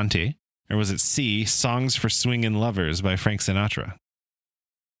Belafonte? Or was it C, Songs for Swingin' Lovers by Frank Sinatra?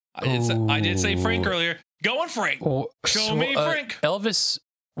 I did say Frank Ooh. earlier. Going Frank. Oh, Show me Frank. Elvis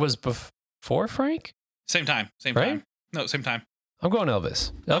was before Frank? Same time. Same Right? time. No, same time. I'm going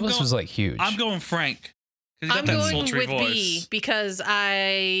Elvis. I'm Elvis going- was like huge. I'm going Frank. 'Cause he's I'm got that going sultry with voice. B because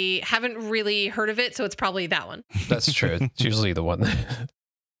I haven't really heard of it, so it's probably that one. That's true. It's usually the one.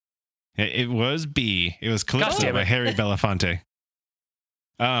 It was B. It was God Calypso damn by it. Harry Belafonte.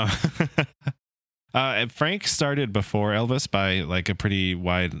 Frank started before Elvis by like a pretty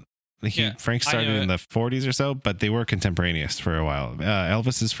wide. Yeah, Frank I started knew in the 40s or so, but they were contemporaneous for a while.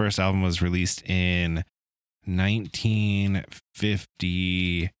 Elvis's first album was released in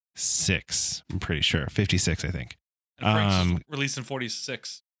 1956. I'm pretty sure 56, I think. And Frank's was released in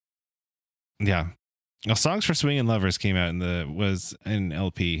 46. Yeah. Well, Songs for Swingin' Lovers came out was an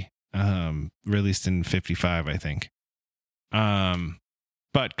LP, released in 55, I think.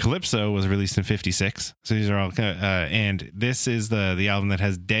 But Calypso was released in 56. So these are all, and this is the album that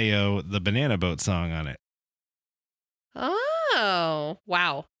has Deo, the Banana Boat song on it. Oh,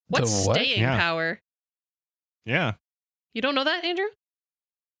 wow. What's The what? staying Yeah. power? Yeah. You don't know that, Andrew?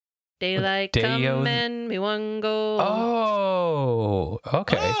 Daylight Deo- come and me one go. Oh,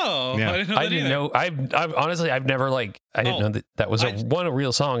 okay. Oh, Yeah. I didn't know I that didn't either. know. I've honestly, I've never I didn't Oh. know that was I- one a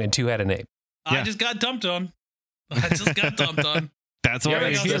real song and two had a name. I Yeah. just got dumped on. I just got dumped on. That's what I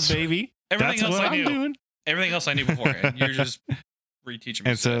Everything hear, else- baby. everything That's else what I I'm knew. doing. Everything else I knew before, and you're just reteaching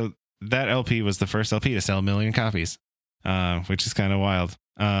me. And so that LP was the first LP to sell 1 million copies, which is kind of wild.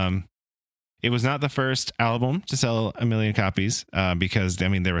 It was not the first album to sell 1 million copies because, I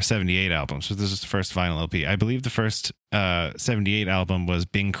mean, there were 78 albums. So this was the first vinyl LP. I believe the first 78 album was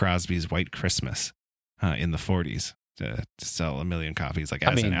Bing Crosby's White Christmas in the 40s to sell 1 million copies. Like,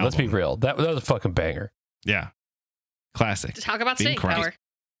 as an album. Let's be real. That was a fucking banger. Yeah. Classic. Talk about Bing staying Crosby. power.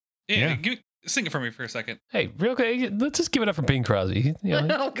 Yeah, sing it for me for a second. Hey, real quick, let's just give it up for Bing Crosby. You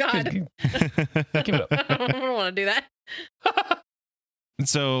know, Oh, God. give it up. I don't want to do that.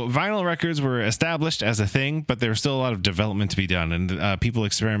 So vinyl records were established as a thing, but there was still a lot of development to be done, and people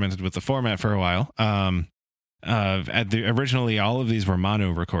experimented with the format for a while. Originally, all of these were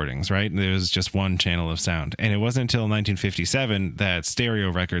mono recordings, right? There was just one channel of sound, and it wasn't until 1957 that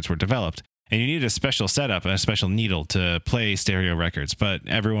stereo records were developed. And you needed a special setup and a special needle to play stereo records. But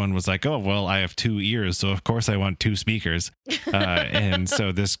everyone was like, oh, well, I have 2 ears, so of course I want 2 speakers. And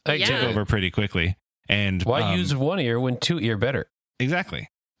so this Yeah. took over pretty quickly. And Why use one ear when 2 ear better? Exactly.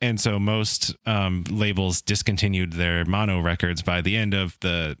 And so most labels discontinued their mono records by the end of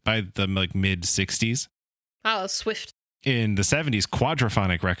the like mid 60s. Oh, Swift. In the 70s,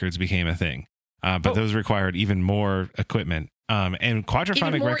 quadraphonic records became a thing. But those required even more equipment. And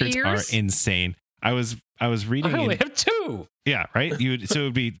quadraphonic more records ears? are insane. I was reading. I only have 2. Yeah, right. So it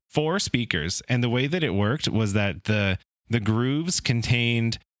would be 4 speakers, and the way that it worked was that the grooves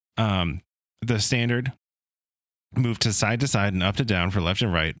contained the standard move to side and up to down for left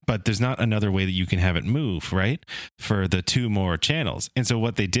and right, but there's not another way that you can have it move, right? For the 2 more channels. And so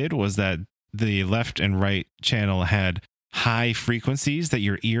what they did was that the left and right channel had high frequencies that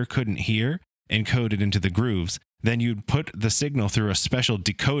your ear couldn't hear encoded into the grooves. Then you'd put the signal through a special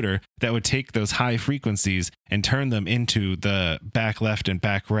decoder that would take those high frequencies and turn them into the back left and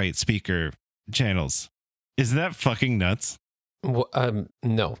back right speaker channels. Isn't that fucking nuts?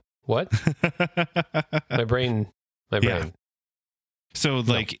 No. What? My brain. Yeah. So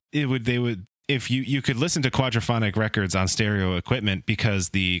like they would if you could listen to quadraphonic records on stereo equipment because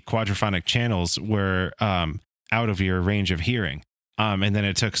the quadraphonic channels were out of your range of hearing. And then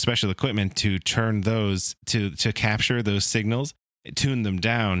it took special equipment to turn those to capture those signals, tune them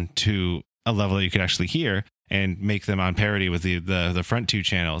down to a level that you could actually hear, and make them on parity with the front 2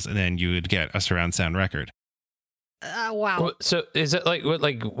 channels, and then you would get a surround sound record. Wow. So is that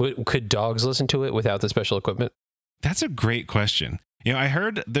could dogs listen to it without the special equipment? That's a great question. You know, I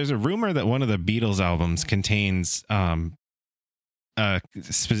heard there's a rumor that one of the Beatles albums contains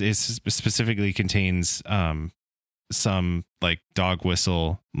specifically contains some like dog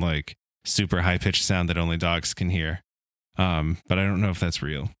whistle, like super high pitched sound that only dogs can hear. But I don't know if that's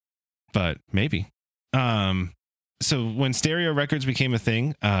real, but maybe. So when stereo records became a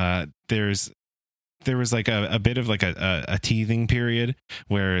thing, there was like a bit of like a teething period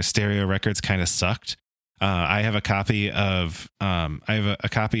where stereo records kind of sucked. I have a copy of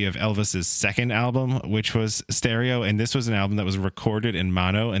Elvis's second album, which was stereo, and this was an album that was recorded in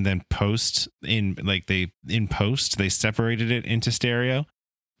mono, and then in post they separated it into stereo,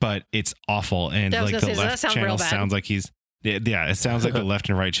 but it's awful. And like the left channel sounds like it sounds like the left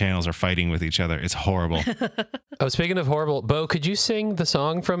and right channels are fighting with each other. It's horrible. Oh, speaking of horrible, Bo, could you sing the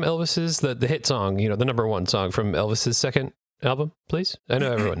song from Elvis's the hit song, the number 1 song from Elvis's second album, please? I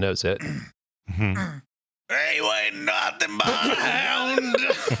know everyone knows it. Mm-hmm. Hey, wait, nothing but a hound.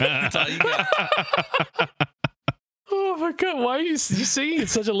 That's all you got. Oh my god, why are you singing at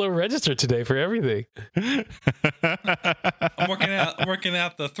such a low register today for everything? I'm working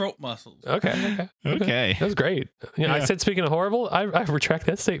out the throat muscles. Okay. That was great. Yeah. I said, speaking of horrible, I retract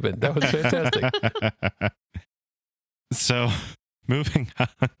that statement. That was fantastic. So moving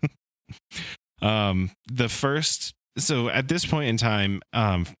on, so at this point in time,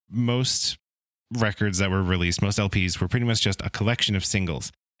 most records that were released, most LPs were pretty much just a collection of singles,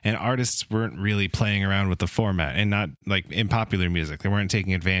 and artists weren't really playing around with the format, and not like in popular music. They weren't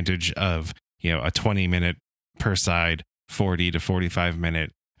taking advantage of, a 20-minute per side, 40 to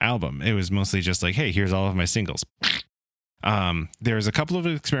 45-minute album. It was mostly just like, hey, here's all of my singles. There's a couple of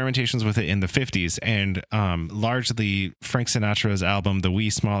experimentations with it in the 50s, and largely Frank Sinatra's album, The Wee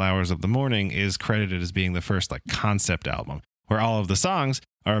Small Hours of the Morning, is credited as being the first like concept album, where all of the songs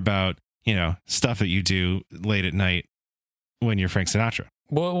are about stuff that you do late at night when you're Frank Sinatra.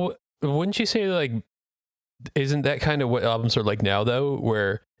 Well, wouldn't you say like, isn't that kind of what albums are like now though,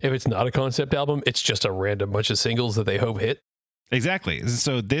 where if it's not a concept album, it's just a random bunch of singles that they hope hit? Exactly.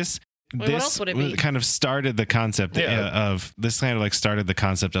 So this else would it be? kind of started the concept of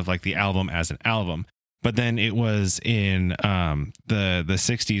like the album as an album. But then it was in the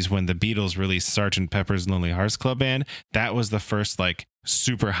 60s when the Beatles released Sgt. Pepper's Lonely Hearts Club Band. That was the first like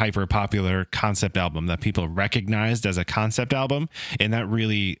super hyper popular concept album that people recognized as a concept album, and that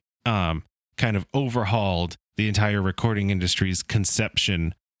really kind of overhauled the entire recording industry's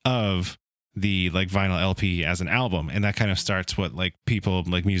conception of the like vinyl LP as an album. And that kind of starts what like people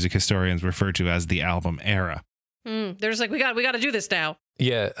like music historians refer to as the album era. There's like, we got to do this now.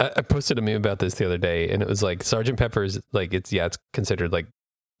 Yeah, I posted a meme about this the other day, and it was like Sgt. Pepper's, like it's considered like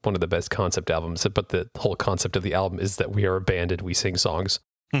one of the best concept albums, but the whole concept of the album is that we are a band and we sing songs.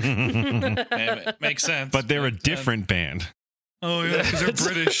 It makes sense. But they're a different band. Oh yeah, because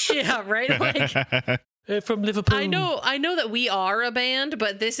they're British. Yeah, right. Like, From Liverpool. I know that we are a band,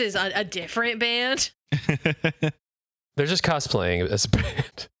 but this is a different band. They're just cosplaying as a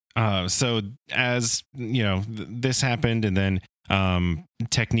band. So as you know, this happened, and then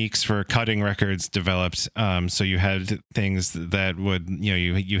techniques for cutting records developed. So you had things that would,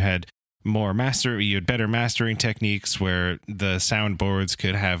 you had you had better mastering techniques where the soundboards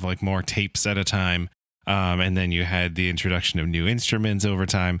could have like more tapes at a time. And then you had the introduction of new instruments over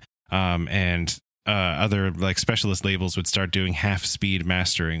time. And other like specialist labels would start doing half speed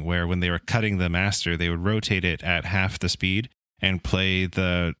mastering, where when they were cutting the master, they would rotate it at half the speed and play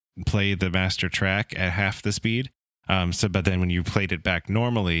the master track at half the speed. But then when you played it back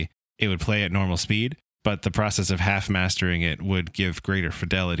normally, it would play at normal speed, but the process of half mastering it would give greater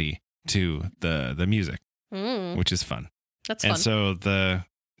fidelity to the music, which is fun. That's and fun. So the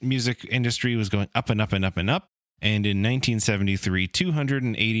music industry was going up and up and up and up. And in 1973,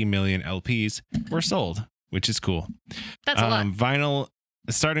 280 million LPs were sold, which is cool. That's a lot. Vinyl,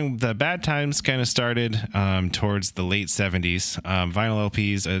 starting the bad times kind of started towards the late 70s. Vinyl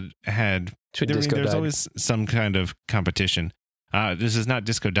LPs had, there's always some kind of competition. This is not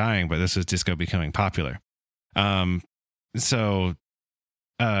disco dying, but this is disco becoming popular. So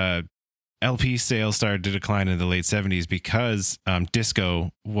LP sales started to decline in the late 70s because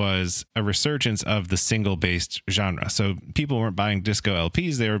disco was a resurgence of the single-based genre. So people weren't buying disco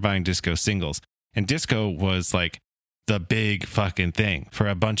LPs, they were buying disco singles. And disco was like the big fucking thing for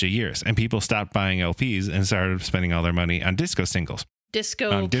a bunch of years. And people stopped buying LPs and started spending all their money on disco singles.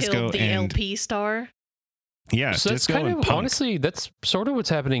 Disco killed the LP star. Yeah, so that's disco kind and of, punk. honestly, that's sort of what's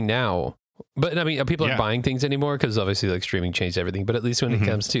happening now. But I mean, people aren't buying things anymore because obviously like streaming changed everything. But at least when it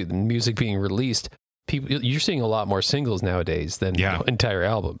comes to the music being released, you're seeing a lot more singles nowadays than entire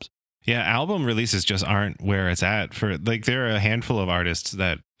albums. Yeah, album releases just aren't where it's at. For like, there are a handful of artists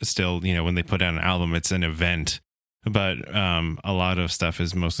that still, when they put out an album, it's an event. But a lot of stuff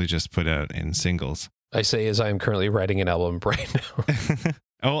is mostly just put out in singles. I say as I am currently writing an album right now.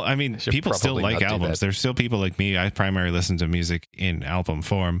 Oh, I mean, people still like albums. There's still people like me. I primarily listen to music in album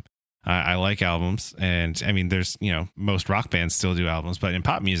form. I like albums, and I mean, there's most rock bands still do albums, but in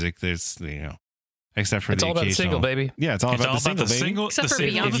pop music, there's except for it's the all about the single, baby. Yeah, it's all about the single, baby. Except for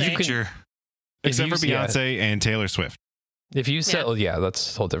Beyonce. Except for Beyonce and Taylor Swift. If you sell,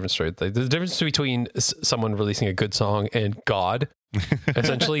 that's a whole different story. Like, the difference between someone releasing a good song and God,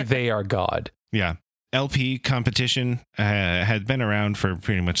 essentially, they are God. Yeah, LP competition had been around for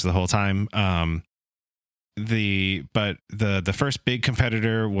pretty much the whole time. The first big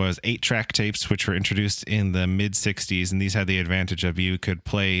competitor was 8-track tapes, which were introduced in the mid 60s, and these had the advantage of you could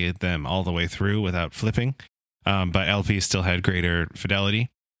play them all the way through without flipping, but LPs still had greater fidelity.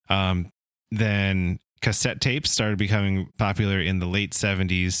 Then cassette tapes started becoming popular in the late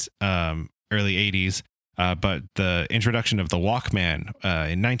 70s, early 80s, but the introduction of the Walkman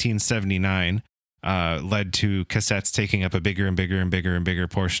in 1979 led to cassettes taking up a bigger and bigger and bigger and bigger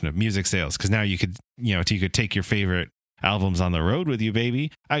portion of music sales, because now you could take your favorite albums on the road with you,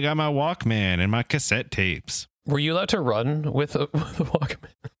 baby. I got my Walkman and my cassette tapes. Were you allowed to run with the Walkman?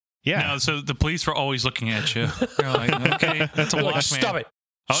 Yeah. No, so the police were always looking at you. They're like, okay, that's a Walkman. Stop it.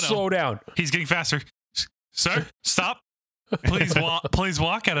 Oh, no. Slow down. He's getting faster. Sir, stop. Please walk. Please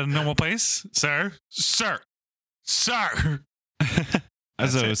walk at a normal pace, sir. Sir. So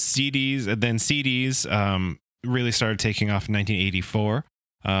CDs really started taking off in 1984.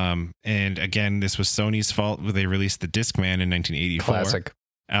 And again, this was Sony's fault. They released the Discman in 1984. Classic.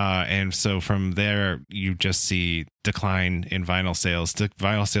 And so from there, you just see decline in vinyl sales.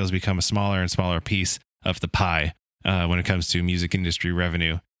 Vinyl sales become a smaller and smaller piece of the pie when it comes to music industry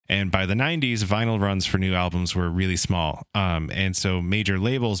revenue. And by the 90s, vinyl runs for new albums were really small. And so major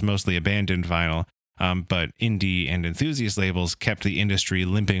labels mostly abandoned vinyl. But indie and enthusiast labels kept the industry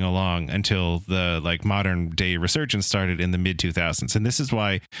limping along until the modern day resurgence started in the mid 2000s. And this is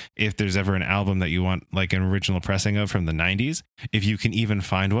why if there's ever an album that you want like an original pressing of from the 90s, if you can even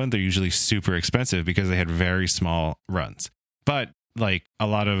find one, they're usually super expensive because they had very small runs. But like a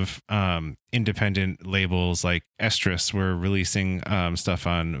lot of independent labels like Estrus were releasing stuff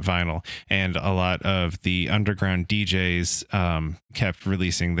on vinyl, and a lot of the underground DJs kept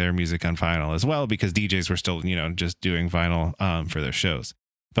releasing their music on vinyl as well, because DJs were still, just doing vinyl for their shows.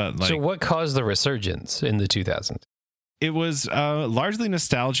 But like, so what caused the resurgence in the 2000s? it was largely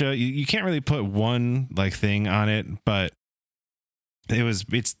nostalgia. You can't really put one like thing on it, but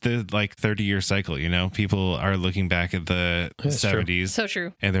it's the like 30-year cycle, people are looking back at the That's 70s So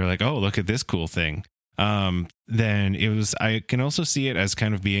true. and they're like, oh, look at this cool thing. Then I can also see it as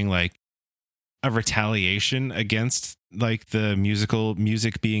kind of being like a retaliation against like the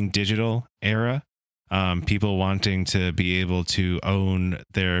music being digital era. People wanting to be able to own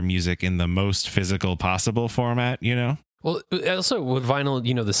their music in the most physical possible format, Well, also with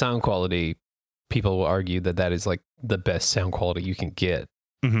vinyl, the sound quality, people will argue that is like the best sound quality you can get.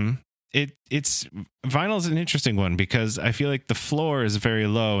 Mm-hmm. It's vinyl is an interesting one because I feel like the floor is very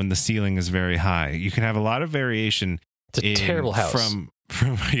low and the ceiling is very high. You can have a lot of variation. It's a terrible house. From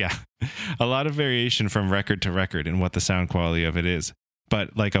yeah, a lot of variation from record to record in what the sound quality of it is.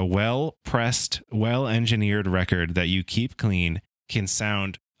 But like a well-pressed, well-engineered record that you keep clean can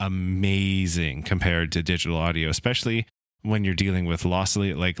sound amazing compared to digital audio, especially when you're dealing with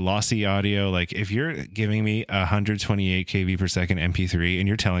lossy audio. Like if you're giving me 128 kb per second MP3 and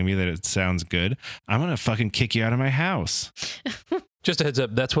you're telling me that it sounds good, I'm going to fucking kick you out of my house. Just a heads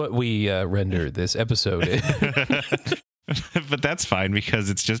up, that's what we render this episode. But that's fine because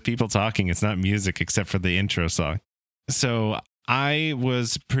it's just people talking. It's not music except for the intro song. So I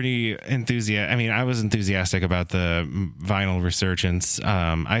was pretty enthusiastic. I mean, I was enthusiastic about the vinyl resurgence.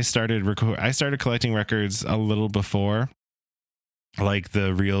 I started collecting records a little before, like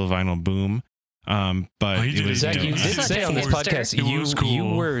the real vinyl boom. But you it was, Zach, you did Such say a on this hipster. podcast It was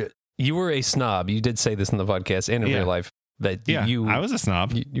cool. you were a snob. You did say this in the podcast and in Yeah. real life that yeah, you I was a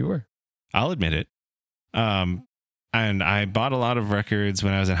snob. you were. I'll admit it. And I bought a lot of records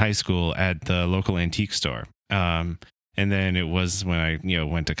when I was in high school at the local antique store. And then it was when I,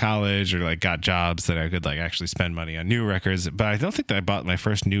 went to college or like got jobs that I could like actually spend money on new records. But I don't think that I bought my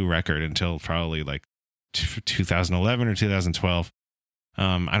first new record until probably like 2011 or 2012.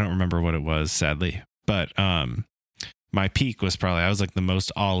 I don't remember what it was, sadly. But my peak was probably, I was like the most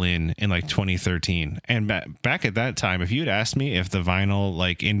all in like 2013. And back at that time, if you'd asked me if the vinyl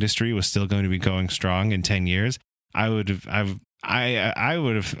like industry was still going to be going strong in 10 years, I would have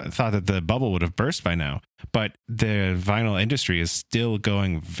thought that the bubble would have burst by now. But the vinyl industry is still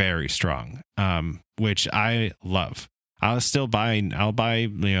going very strong, which I love. I'll buy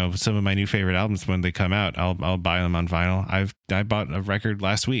some of my new favorite albums when they come out. I'll buy them on vinyl. I bought a record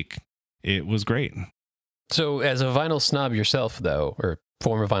last week. It was great. So as a vinyl snob yourself, though, or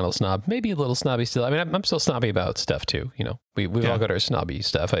former vinyl snob, maybe a little snobby still. I mean, I'm still snobby about stuff too. We've all got our snobby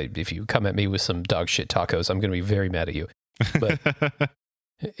stuff. If you come at me with some dog shit tacos, I'm going to be very mad at you. But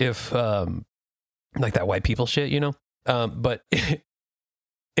if like that white people shit, but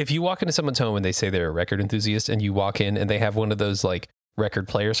if you walk into someone's home and they say they're a record enthusiast, and you walk in and they have one of those like record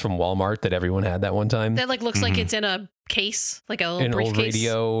players from Walmart that everyone had that one time, That like looks like it's in a case, like a little an old briefcase.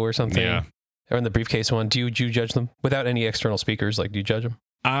 radio or something, Yeah. or in the briefcase one, do you judge them without any external speakers? Like, do you judge them?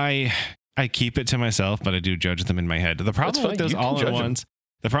 I keep it to myself, but I do judge them in my head. The problem with fine. those You can judge 'em. all-in-ones,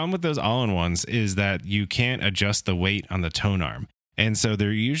 the problem with those all-in-ones is that you can't adjust the weight on the tone arm. And so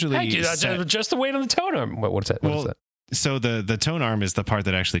they're usually set. Just the weight on the tone arm. What's that? What is that? So the tone arm is the part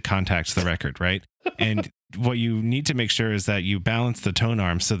that actually contacts the record, right? And what you need to make sure is that you balance the tone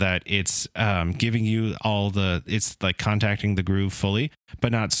arm so that it's giving you it's like contacting the groove fully,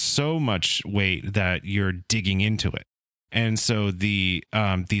 but not so much weight that you're digging into it. And so these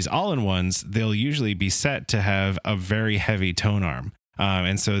all-in-ones, they'll usually be set to have a very heavy tone arm.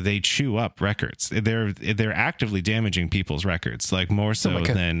 And so they chew up records. They're actively damaging people's records, like more so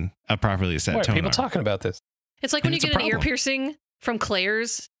God. than a properly set Why are tone people arm. talking about this? It's like when And you it's a get an ear problem. piercing from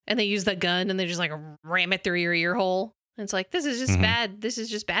Claire's and they use the gun and they just like ram it through your ear hole. And it's like, this is just Mhm. bad. This is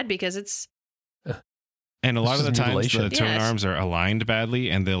just bad because it's And a lot of the This is times mutilation. the tone Yes. arms are aligned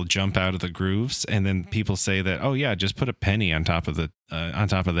badly and they'll jump out of the grooves. And then people say that, oh yeah, just put a penny on top of the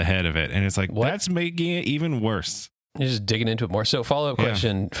head of it. And it's like, What? that's making it even worse. You're just digging into it more. So, follow-up Yeah.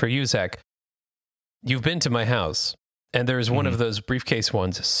 question for you, Zach. You've been to my house, and there's one Mhm. of those briefcase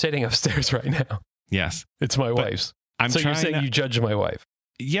ones sitting upstairs right now. Yes. It's my But wife's. I'm So you're trying saying not- you judge my wife?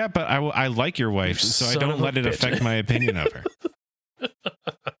 Yeah, but I like your wife, You so I son don't of a let it bitch. affect my opinion of her.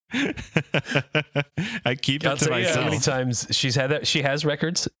 I keep I'll it to tell you how many myself. times she's had that. She has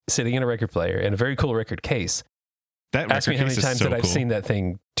records sitting in a record player and a very cool record case. That Ask me record how many case is times so that I've cool. seen that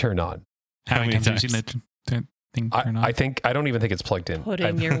thing turn on. How many many times have you seen times? it thing turned on? I don't even think it's plugged in.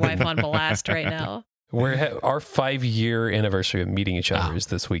 Putting your wife on blast right now. Our 5-year anniversary of meeting each other is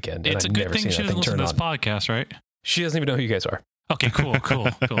this weekend. It's a and I've good never thing seen she that doesn't thing listen to turn this on. podcast, right? She doesn't even know who you guys are. Okay, cool.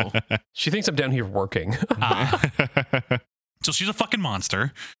 She thinks I'm down here working. So she's a fucking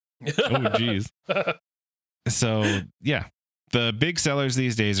monster. Oh, geez. So, yeah. The big sellers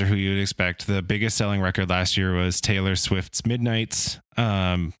these days are who you would expect. The biggest selling record last year was Taylor Swift's Midnights.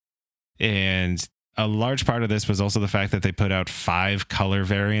 And a large part of this was also the fact that they put out 5 color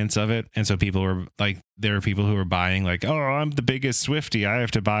variants of it. And so people were like, there are people who were buying like, oh, I'm the biggest Swiftie. I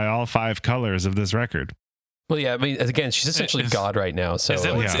have to buy all 5 colors of this record. Well, yeah, I mean, again, she's essentially God right now. So Is that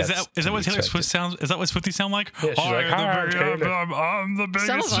like, what, that's is that to what be Taylor Swift expected. sounds? Is that what Swifties sound like? Yeah, she's like, "Hi, Taylor." I'm the Some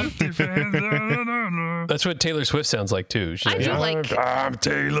biggest of them. Swiftie fan. That's what Taylor Swift sounds like too. She's I do like- I'm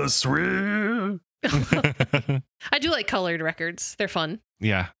Taylor Swift. I do like colored records. They're fun.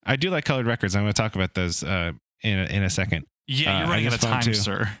 Yeah, I do like colored records. I'm going to talk about those in a second. Yeah, you're I running out of just want time, to-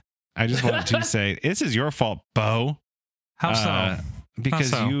 sir. I just wanted to say, this is your fault, Bo. How so?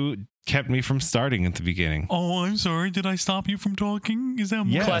 Because How so? you kept me from starting at the beginning. Oh, I'm sorry. Did I stop you from talking? Is that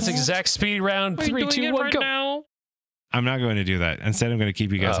Yeah. Classic Zach speed round. 3, 2, 1, go. now? I'm not going to do that. Instead, I'm going to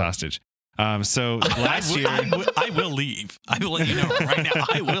keep you guys Oh. hostage. So last year, I will leave. I will let you know right now.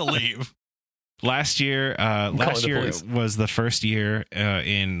 I will leave. last year calling the police. was the first year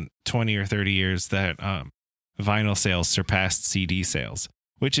in 20 or 30 years that vinyl sales surpassed CD sales,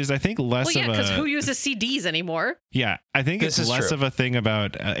 which is, I think, less Well, yeah, of because a who uses CDs anymore? yeah. I think This it's is less true. of a thing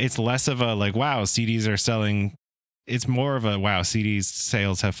about it's less of a like, wow, CDs are selling. It's more of a wow, CDs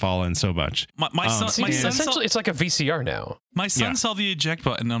sales have fallen so much. My son, See, my son, saw, essentially, it's like a VCR now. my son Yeah. saw the eject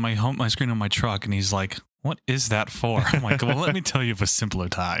button on my screen on my truck, and he's like, "What is that for?" I'm like, "Well, let me tell you of a simpler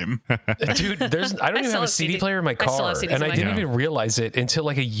time." Dude, I don't even still have a have CD CD player in my I still car, have CDs and in I my didn't car. even realize it until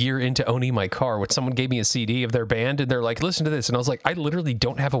like a year into owning my car, when someone gave me a CD of their band, and they're like, "Listen to this," and I was like, "I literally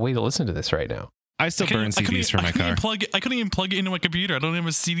don't have a way to listen to this right now." I still burn CDs for my car. I couldn't even plug it into my computer. I don't have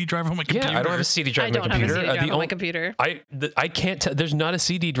a CD drive on my computer. Yeah, I don't have a CD drive I on my don't have a computer. CD drive The on my only- computer. I can't tell. There's not a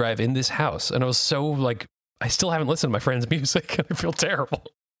CD drive in this house, and I was so like, I still haven't listened to my friend's music, and I feel terrible.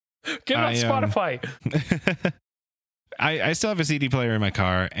 Get it on Spotify. I still have a CD player in my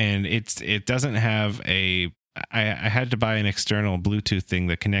car, and it doesn't have a. I had to buy an external Bluetooth thing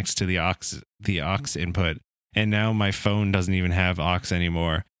that connects to the aux input, and now my phone doesn't even have aux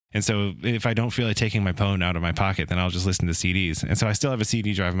anymore. And so if I don't feel like taking my phone out of my pocket, then I'll just listen to CDs. And so I still have a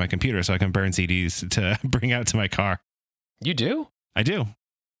CD drive on my computer, so I can burn CDs to bring out to my car. You do? I do.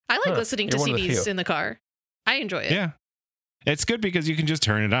 I like Huh, listening to you're one of the CDs few. in the car. I enjoy it. Yeah. It's good because you can just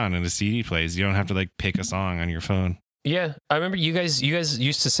turn it on and the CD plays. You don't have to like pick a song on your phone. Yeah, I remember you guys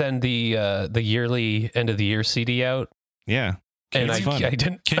used to send the yearly end of the year CD out, Yeah. and It's fun. I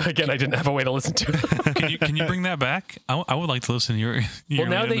didn't. I didn't have a way to listen to it. Can you bring that back? I would like to listen to your Well,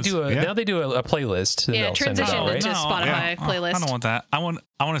 now they do Yeah. a playlist. that Yeah, they'll send transition out, right? into Spotify playlist. I don't want that. I want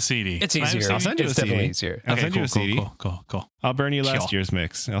a CD. It's Can I have a easier. CD? I'll send you It's a CD. definitely easier. I'll send you a CD. Cool. I'll burn you last Sure. year's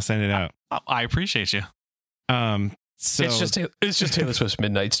mix. I'll send it out. I appreciate you. So It's just Taylor Swift's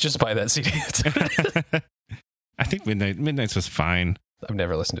Midnights. Just buy that CD. I think Midnights was fine. I've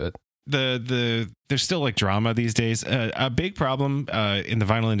never listened to it. There's still like drama these days. A big problem in the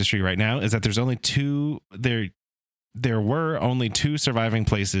vinyl industry right now is that there's only there were only two surviving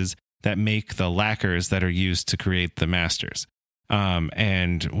places that make the lacquers that are used to create the masters.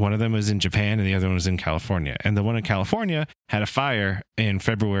 And one of them was in Japan and the other one was in California. And the one in California had a fire in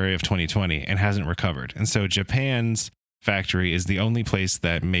February of 2020 and hasn't recovered. And so Japan's factory is the only place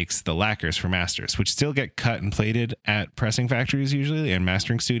that makes the lacquers for masters, which still get cut and plated at pressing factories usually and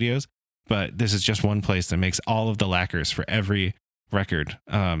mastering studios. But this is just one place that makes all of the lacquers for every record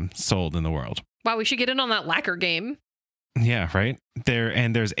sold in the world. Wow, we should get in on that lacquer game. Yeah, right.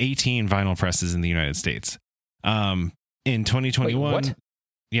 There's 18 vinyl presses in the United States. In 2021, Wait, what?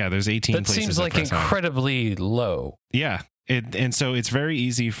 Yeah, there's 18 That places seems that like press vinyl. incredibly low. Yeah, and so it's very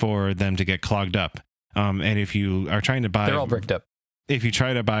easy for them to get clogged up. And if you are trying to buy, They're all bricked up. if you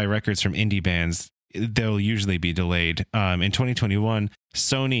try to buy records from indie bands, they'll usually be delayed. In 2021,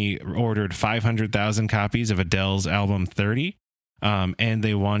 Sony ordered 500,000 copies of Adele's album 30, and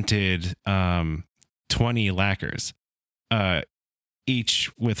they wanted 20 lacquers,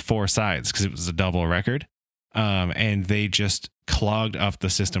 each with 4 sides because it was a double record. And they just clogged up the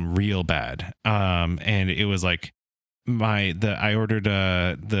system real bad. And it was like I ordered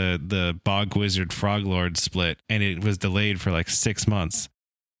the Bog Wizard Frog Lord split, and it was delayed for like 6 months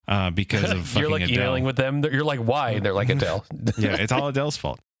because of fucking You're like Adele. emailing with them. You're like, why? And they're like, Adele. Yeah, it's all Adele's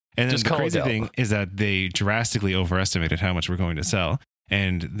fault. And then Just the call crazy Adele. thing is that they drastically overestimated how much we're going to sell.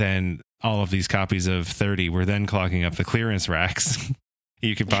 And then all of these copies of 30 were then clogging up the clearance racks.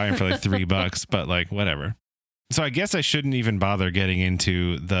 You could buy them for like $3, but like whatever. So I guess I shouldn't even bother getting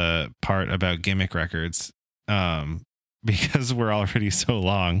into the part about gimmick records, because we're already so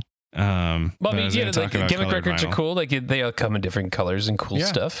long. Well, I but mean, was yeah, gonna talk like, about gimmick colored records vinyl. are cool. Like they all come in different colors and cool Yeah.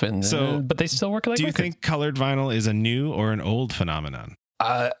 stuff, and So, but they still work like Do you records. think colored vinyl is a new or an old phenomenon?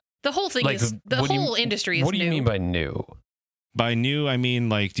 The whole thing Like, is the what do you- whole industry is What do you new. mean by new? By new, I mean,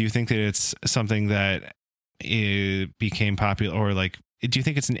 like, do you think that it's something that it became popular, or like, do you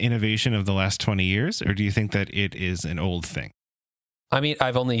think it's an innovation of the last 20 years, or do you think that it is an old thing? I mean,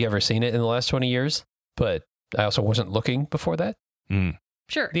 I've only ever seen it in the last 20 years, but I also wasn't looking before that.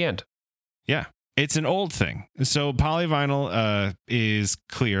 Sure. The end. It's an old thing. So polyvinyl is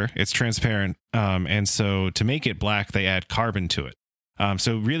clear, it's transparent, and so to make it black, they add carbon to it.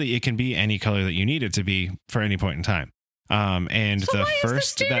 So really, it can be any color that you need it to be for any point in time. And So the why first is the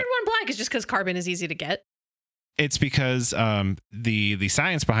standard that one black? Is just because carbon is easy to get? it's because the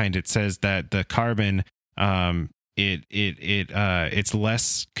science behind it says that the carbon it's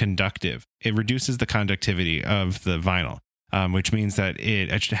less conductive. It reduces the conductivity of the vinyl, which means that it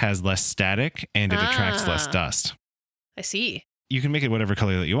actually has less static and it attracts less Ah. dust. I see. You can make it whatever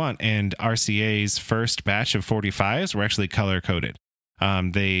color that you want. And RCA's first batch of 45s were actually color coded.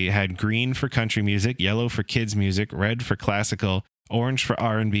 They had green for country music, yellow for kids music, red for classical, orange for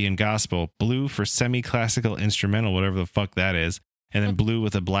R&B and gospel, blue for semi-classical instrumental, whatever the fuck that is, and then blue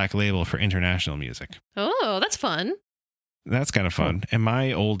with a black label for international music. Oh, that's fun. That's kind of fun. And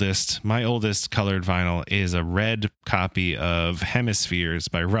my oldest colored vinyl is a red copy of Hemispheres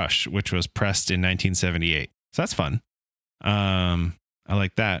by Rush, which was pressed in 1978. So that's fun. I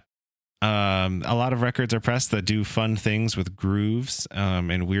like that. A lot of records are pressed that do fun things with grooves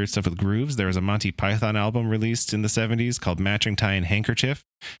and weird stuff with grooves. There was a Monty Python album released in the 70s called Matching Tie and Handkerchief,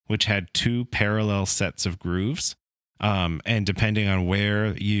 which had 2 parallel sets of grooves. And depending on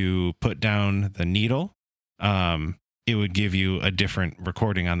where you put down the needle, it would give you a different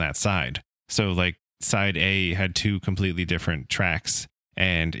recording on that side. So like side A had 2 completely different tracks.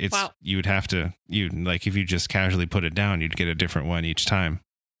 And it's Wow. you would have to like if you just casually put it down, you'd get a different one each time.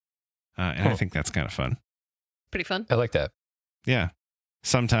 And I think that's kind of fun. Pretty fun. I like that. Yeah.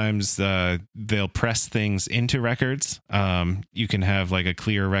 Sometimes they'll press things into records. You can have like a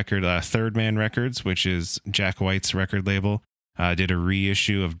clear record. Third Man Records, which is Jack White's record label, did a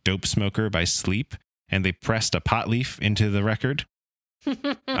reissue of Dope Smoker by Sleep, and they pressed a pot leaf into the record.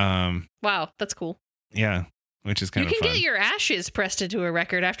 Wow, that's cool. Yeah, which is kind You of can fun. get your ashes pressed into a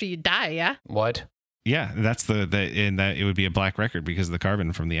record after you die, yeah? What? Yeah, that's and that it would be a black record because of the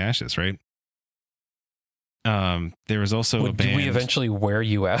carbon from the ashes, right? There was also a Would band. we eventually wear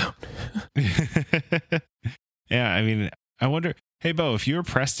you out? Yeah, I mean, I wonder. Hey, Bo, if you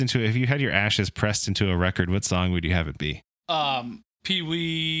had your ashes pressed into a record, what song would you have it be? Pee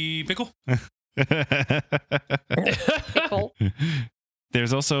Wee Pickle. Cool.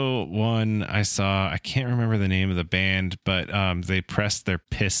 There's also one I saw. I can't remember the name of the band, but they pressed their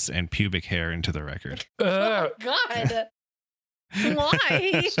piss and pubic hair into the record. Oh, God.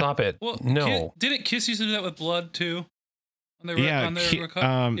 Why? Stop it. Well, No. didn't Kiss used to do that with blood too? On their Yeah, on their Ki-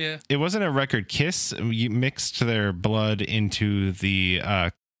 record? Yeah. It wasn't a record. Kiss mixed their blood into the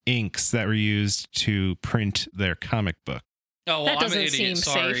inks that were used to print their comic book. Oh, That well, I'm an doesn't idiot. seem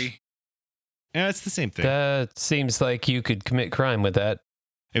Sorry. safe. Yeah, it's the same thing. That seems like you could commit crime with that.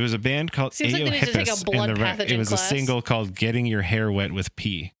 It was a band called Seems like they need to take a Eohippus, blood and pathogen it was class. a single called "Getting Your Hair Wet with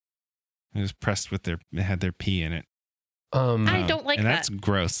Pee." It was pressed with it had their pee in it. I don't like and that. that's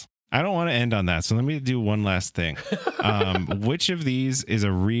gross. I don't want to end on that, so let me do one last thing. Which of these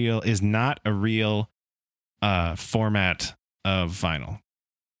is not a real format of vinyl?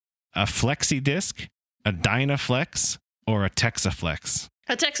 A flexi disc, a Dynaflex, or a Texaflex?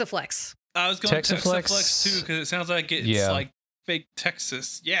 A Texaflex. I was going Texaflex. Texaflex too because it sounds like it's Yeah. like fake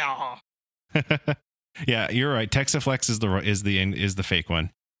Texas. Yeah. Yeah, you're right. Texaflex is the fake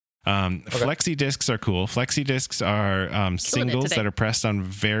one. Flexi discs are cool. Flexi discs are singles today. that are pressed on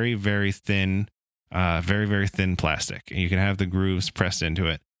very, very thin plastic, and you can have the grooves pressed into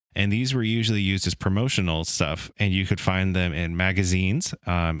it. And these were usually used as promotional stuff, and you could find them in magazines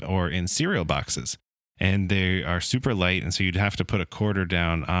or in cereal boxes. And they are super light, and so you'd have to put a quarter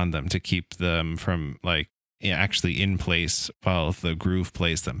down on them to keep them from actually in place while the groove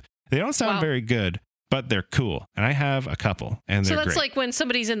plays them. They don't sound Wow. very good, but they're cool. And I have a couple, and So they're that's great. like when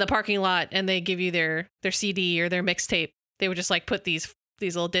somebody's in the parking lot and they give you their CD or their mixtape. They would just like put these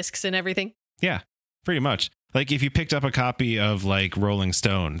little discs and everything. Pretty much. Like if you picked up a copy of like Rolling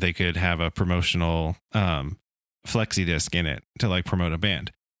Stone, they could have a promotional flexi disc in it to like promote a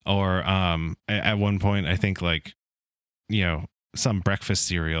band. Or at one point, I think like, some breakfast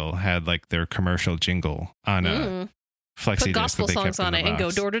cereal had like their commercial jingle on a flexi Put disc gospel that they songs kept on in it the and go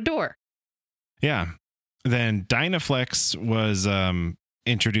box. door to door. Yeah. Then Dynaflex was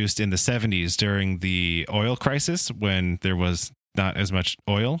introduced in the 70s during the oil crisis when there was not as much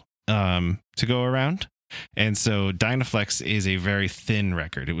oil to go around. And so Dynaflex is a very thin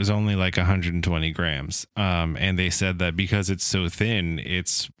record. It was only like 120 grams. And they said that because it's so thin,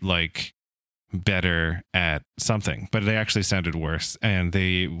 it's like better at something, but they actually sounded worse. And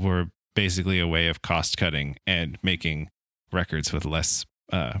they were basically a way of cost cutting and making records with less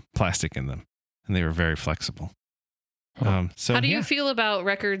plastic in them. And they were very flexible. So How do you yeah. feel about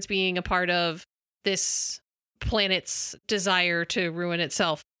records being a part of this planet's desire to ruin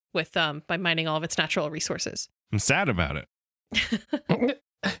itself with by mining all of its natural resources? I'm sad about it,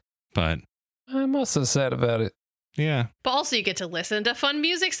 but I'm also sad about it. yeah, But also you get to listen to fun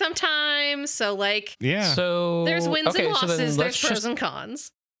music sometimes. So like yeah. So there's wins okay, and so then losses, there's let's pros just, and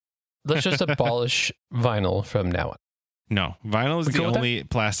cons. let's just abolish vinyl from now on. No, vinyl is We the cool with that? only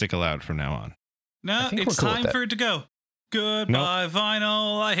plastic allowed from now on. No, think it's we're cool with time that. for it to go. Goodbye,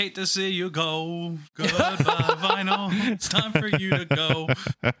 vinyl. I hate to see you go. Goodbye, vinyl. It's time for you to go.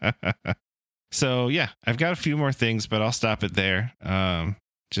 So yeah, I've got a few more things, but I'll stop it there.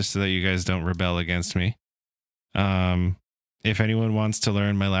 Just so that you guys don't rebel against me. If anyone wants to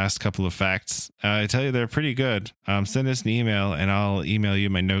learn my last couple of facts, I tell you they're pretty good. Send us an email and I'll email you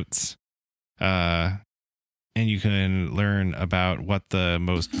my notes. And you can learn about what the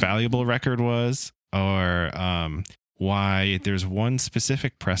most valuable record was, or why there's one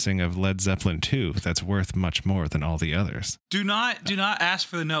specific pressing of Led Zeppelin 2 that's worth much more than all the others. Do not ask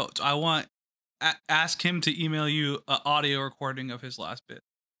for the notes. I want ask him to email you an audio recording of his last bit,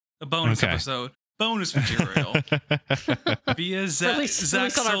 a bonus Okay. episode, bonus material via Release on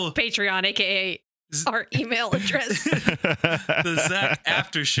our Patreon, aka our email address. the Zach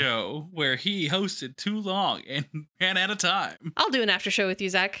After Show, where he hosted too long and ran out of time. I'll do an after show with you,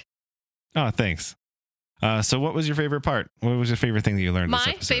 Zach. Oh, thanks. So what was your favorite part? What was your favorite thing that you learned this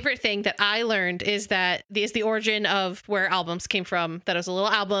My episode? favorite thing that I learned is the origin of where albums came from. That was a little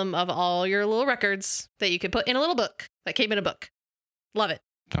album of all your little records that you could put in a little book that came in a book. Love it.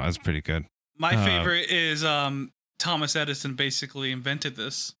 Oh, that's pretty good. My favorite is Thomas Edison basically invented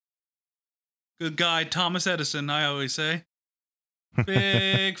this. Good guy, Thomas Edison, I always say.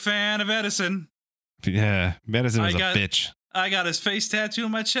 Big fan of Edison. Yeah, Edison was I a got- bitch. I got his face tattoo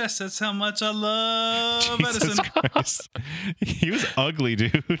on my chest. That's how much I love Jesus Edison. Christ. He was ugly,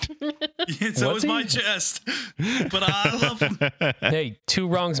 dude. Yeah, so Was is my he? chest. But I love him. Hey, two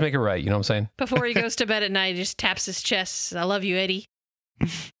wrongs make a right. You know what I'm saying? Before he goes to bed at night, he just taps his chest. I love you, Eddie.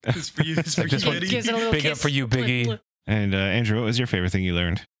 It's for you. It's for This you, one Eddie. Gives it a little Big up kiss. for you, Biggie. And Andrew, what was your favorite thing you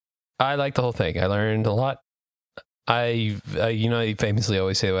learned? I like the whole thing. I learned a lot. I famously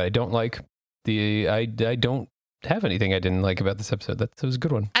always say what I don't like. I don't have anything I didn't like about this episode. That was a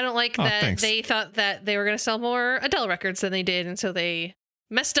good one. I don't like Oh, that thanks. they thought that they were going to sell more Adele records than they did, and so they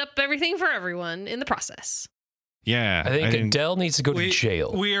messed up everything for everyone in the process. Yeah, I think didn't- Adele needs to go to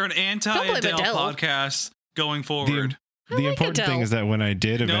jail. We are an anti-Adele Adele. podcast going forward. I the like important Adele. thing is that when I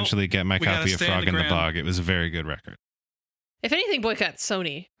did Nope. eventually get my We gotta copy of stand Frog the in the ground. Bog, it was a very good record. If anything, boycott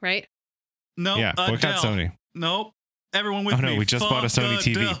Sony, right? No, Yeah, boycott Adele. Sony. Nope. Everyone with Oh me. no, we just bought a Fuck Sony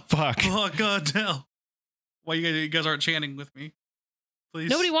TV. Adele. Fuck. Fuck Adele. Why you guys aren't chanting with me? Please.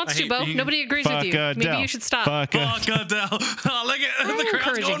 Nobody wants I to, hate Bo. being- Nobody agrees Fuck with you. Maybe Adele. you should stop. Fuck. Fuck Adele. Oh, look at I'm the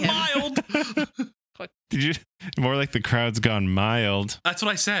crowd's encouraging going him. mild. Did you? More like the crowd's gone mild. That's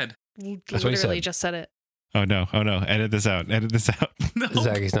what I said. That's what he Literally said. just said it. Oh no! Oh no! Edit this out! Edit this out! No.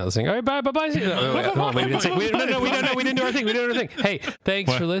 Zachy's not listening. All right, bye. No, wait, come on, wait, we didn't say. We didn't do our thing. We didn't do our thing. Hey, thanks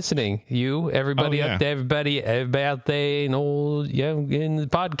What? for listening. You, everybody Oh, yeah. out there, everybody out there in in the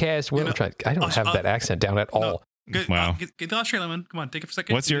podcast world. I don't have that accent down at all. Get, Wow. Get the Australian man. Come on, take it for a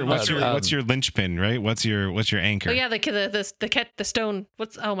second. What's your linchpin? Right? What's your anchor? Oh yeah, the stone.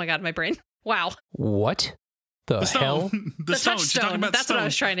 Oh my god, my brain. Wow, What the hell? stone? the Stone. She's talking touchstone. about That's stone. what I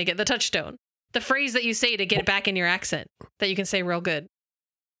was trying to get. The touchstone. The phrase that you say to get it back in your accent that you can say real good.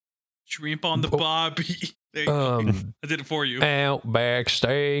 Shrimp on the Oh. barbie. There you go. I did it for you. Outback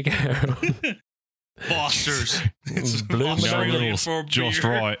Steak. Foster's. It's Blue Australian Mountain. for Just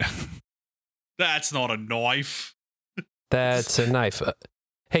beer. right. That's not a knife. That's a knife.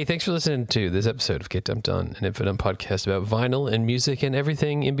 Hey, thanks for listening to this episode of Get Dumped On, an infinite podcast about vinyl and music and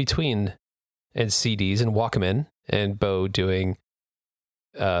everything in between, and CDs and Walkman, and Bo doing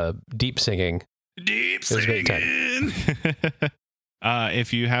deep singing. Deep was a great time. singing.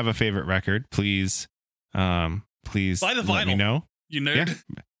 If you have a favorite record, please Buy the let me vinyl. know. You nerd. Yeah.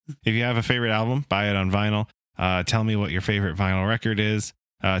 If you have a favorite album, buy it on vinyl. Tell me what your favorite vinyl record is.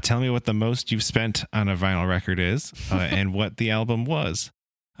 Tell me what the most you've spent on a vinyl record is, and what the album was.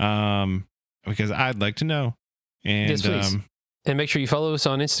 Because I'd like to know. And Yes, please. And make sure you follow us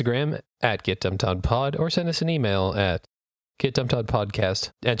on Instagram at GetDumpedOnPod or send us an email at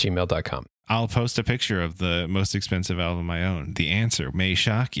getdumpedpodcast@gmail.com. I'll post a picture of the most expensive album I own. The answer may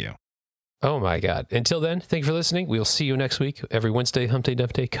shock you. Oh my God. Until then, thank you for listening. We'll see you next week. Every Wednesday, Hump Day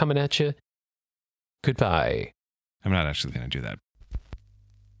Dump Day coming at you. Goodbye. I'm not actually going to do that.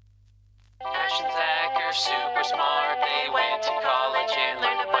 Ash and Zach are super smart. They went to college and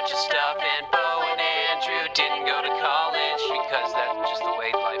learned a bunch of stuff. And Bo and Andrew didn't go to college because that's just the way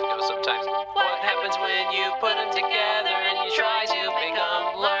life goes sometimes. What happens when you put them together and you try to make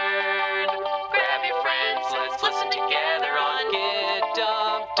them learn? Grab your friends, let's listen together on Get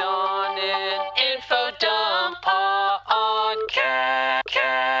Dumped On an Info Dump Podcast.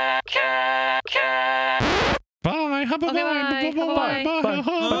 Bye. Bye. Okay, bye. Bye.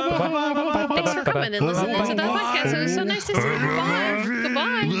 Thanks for coming and listening to the podcast. It was so nice to see you. Bye.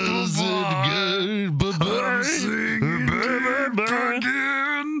 Goodbye.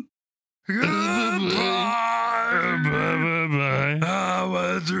 I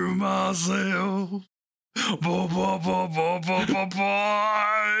went through myself.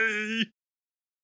 Bye.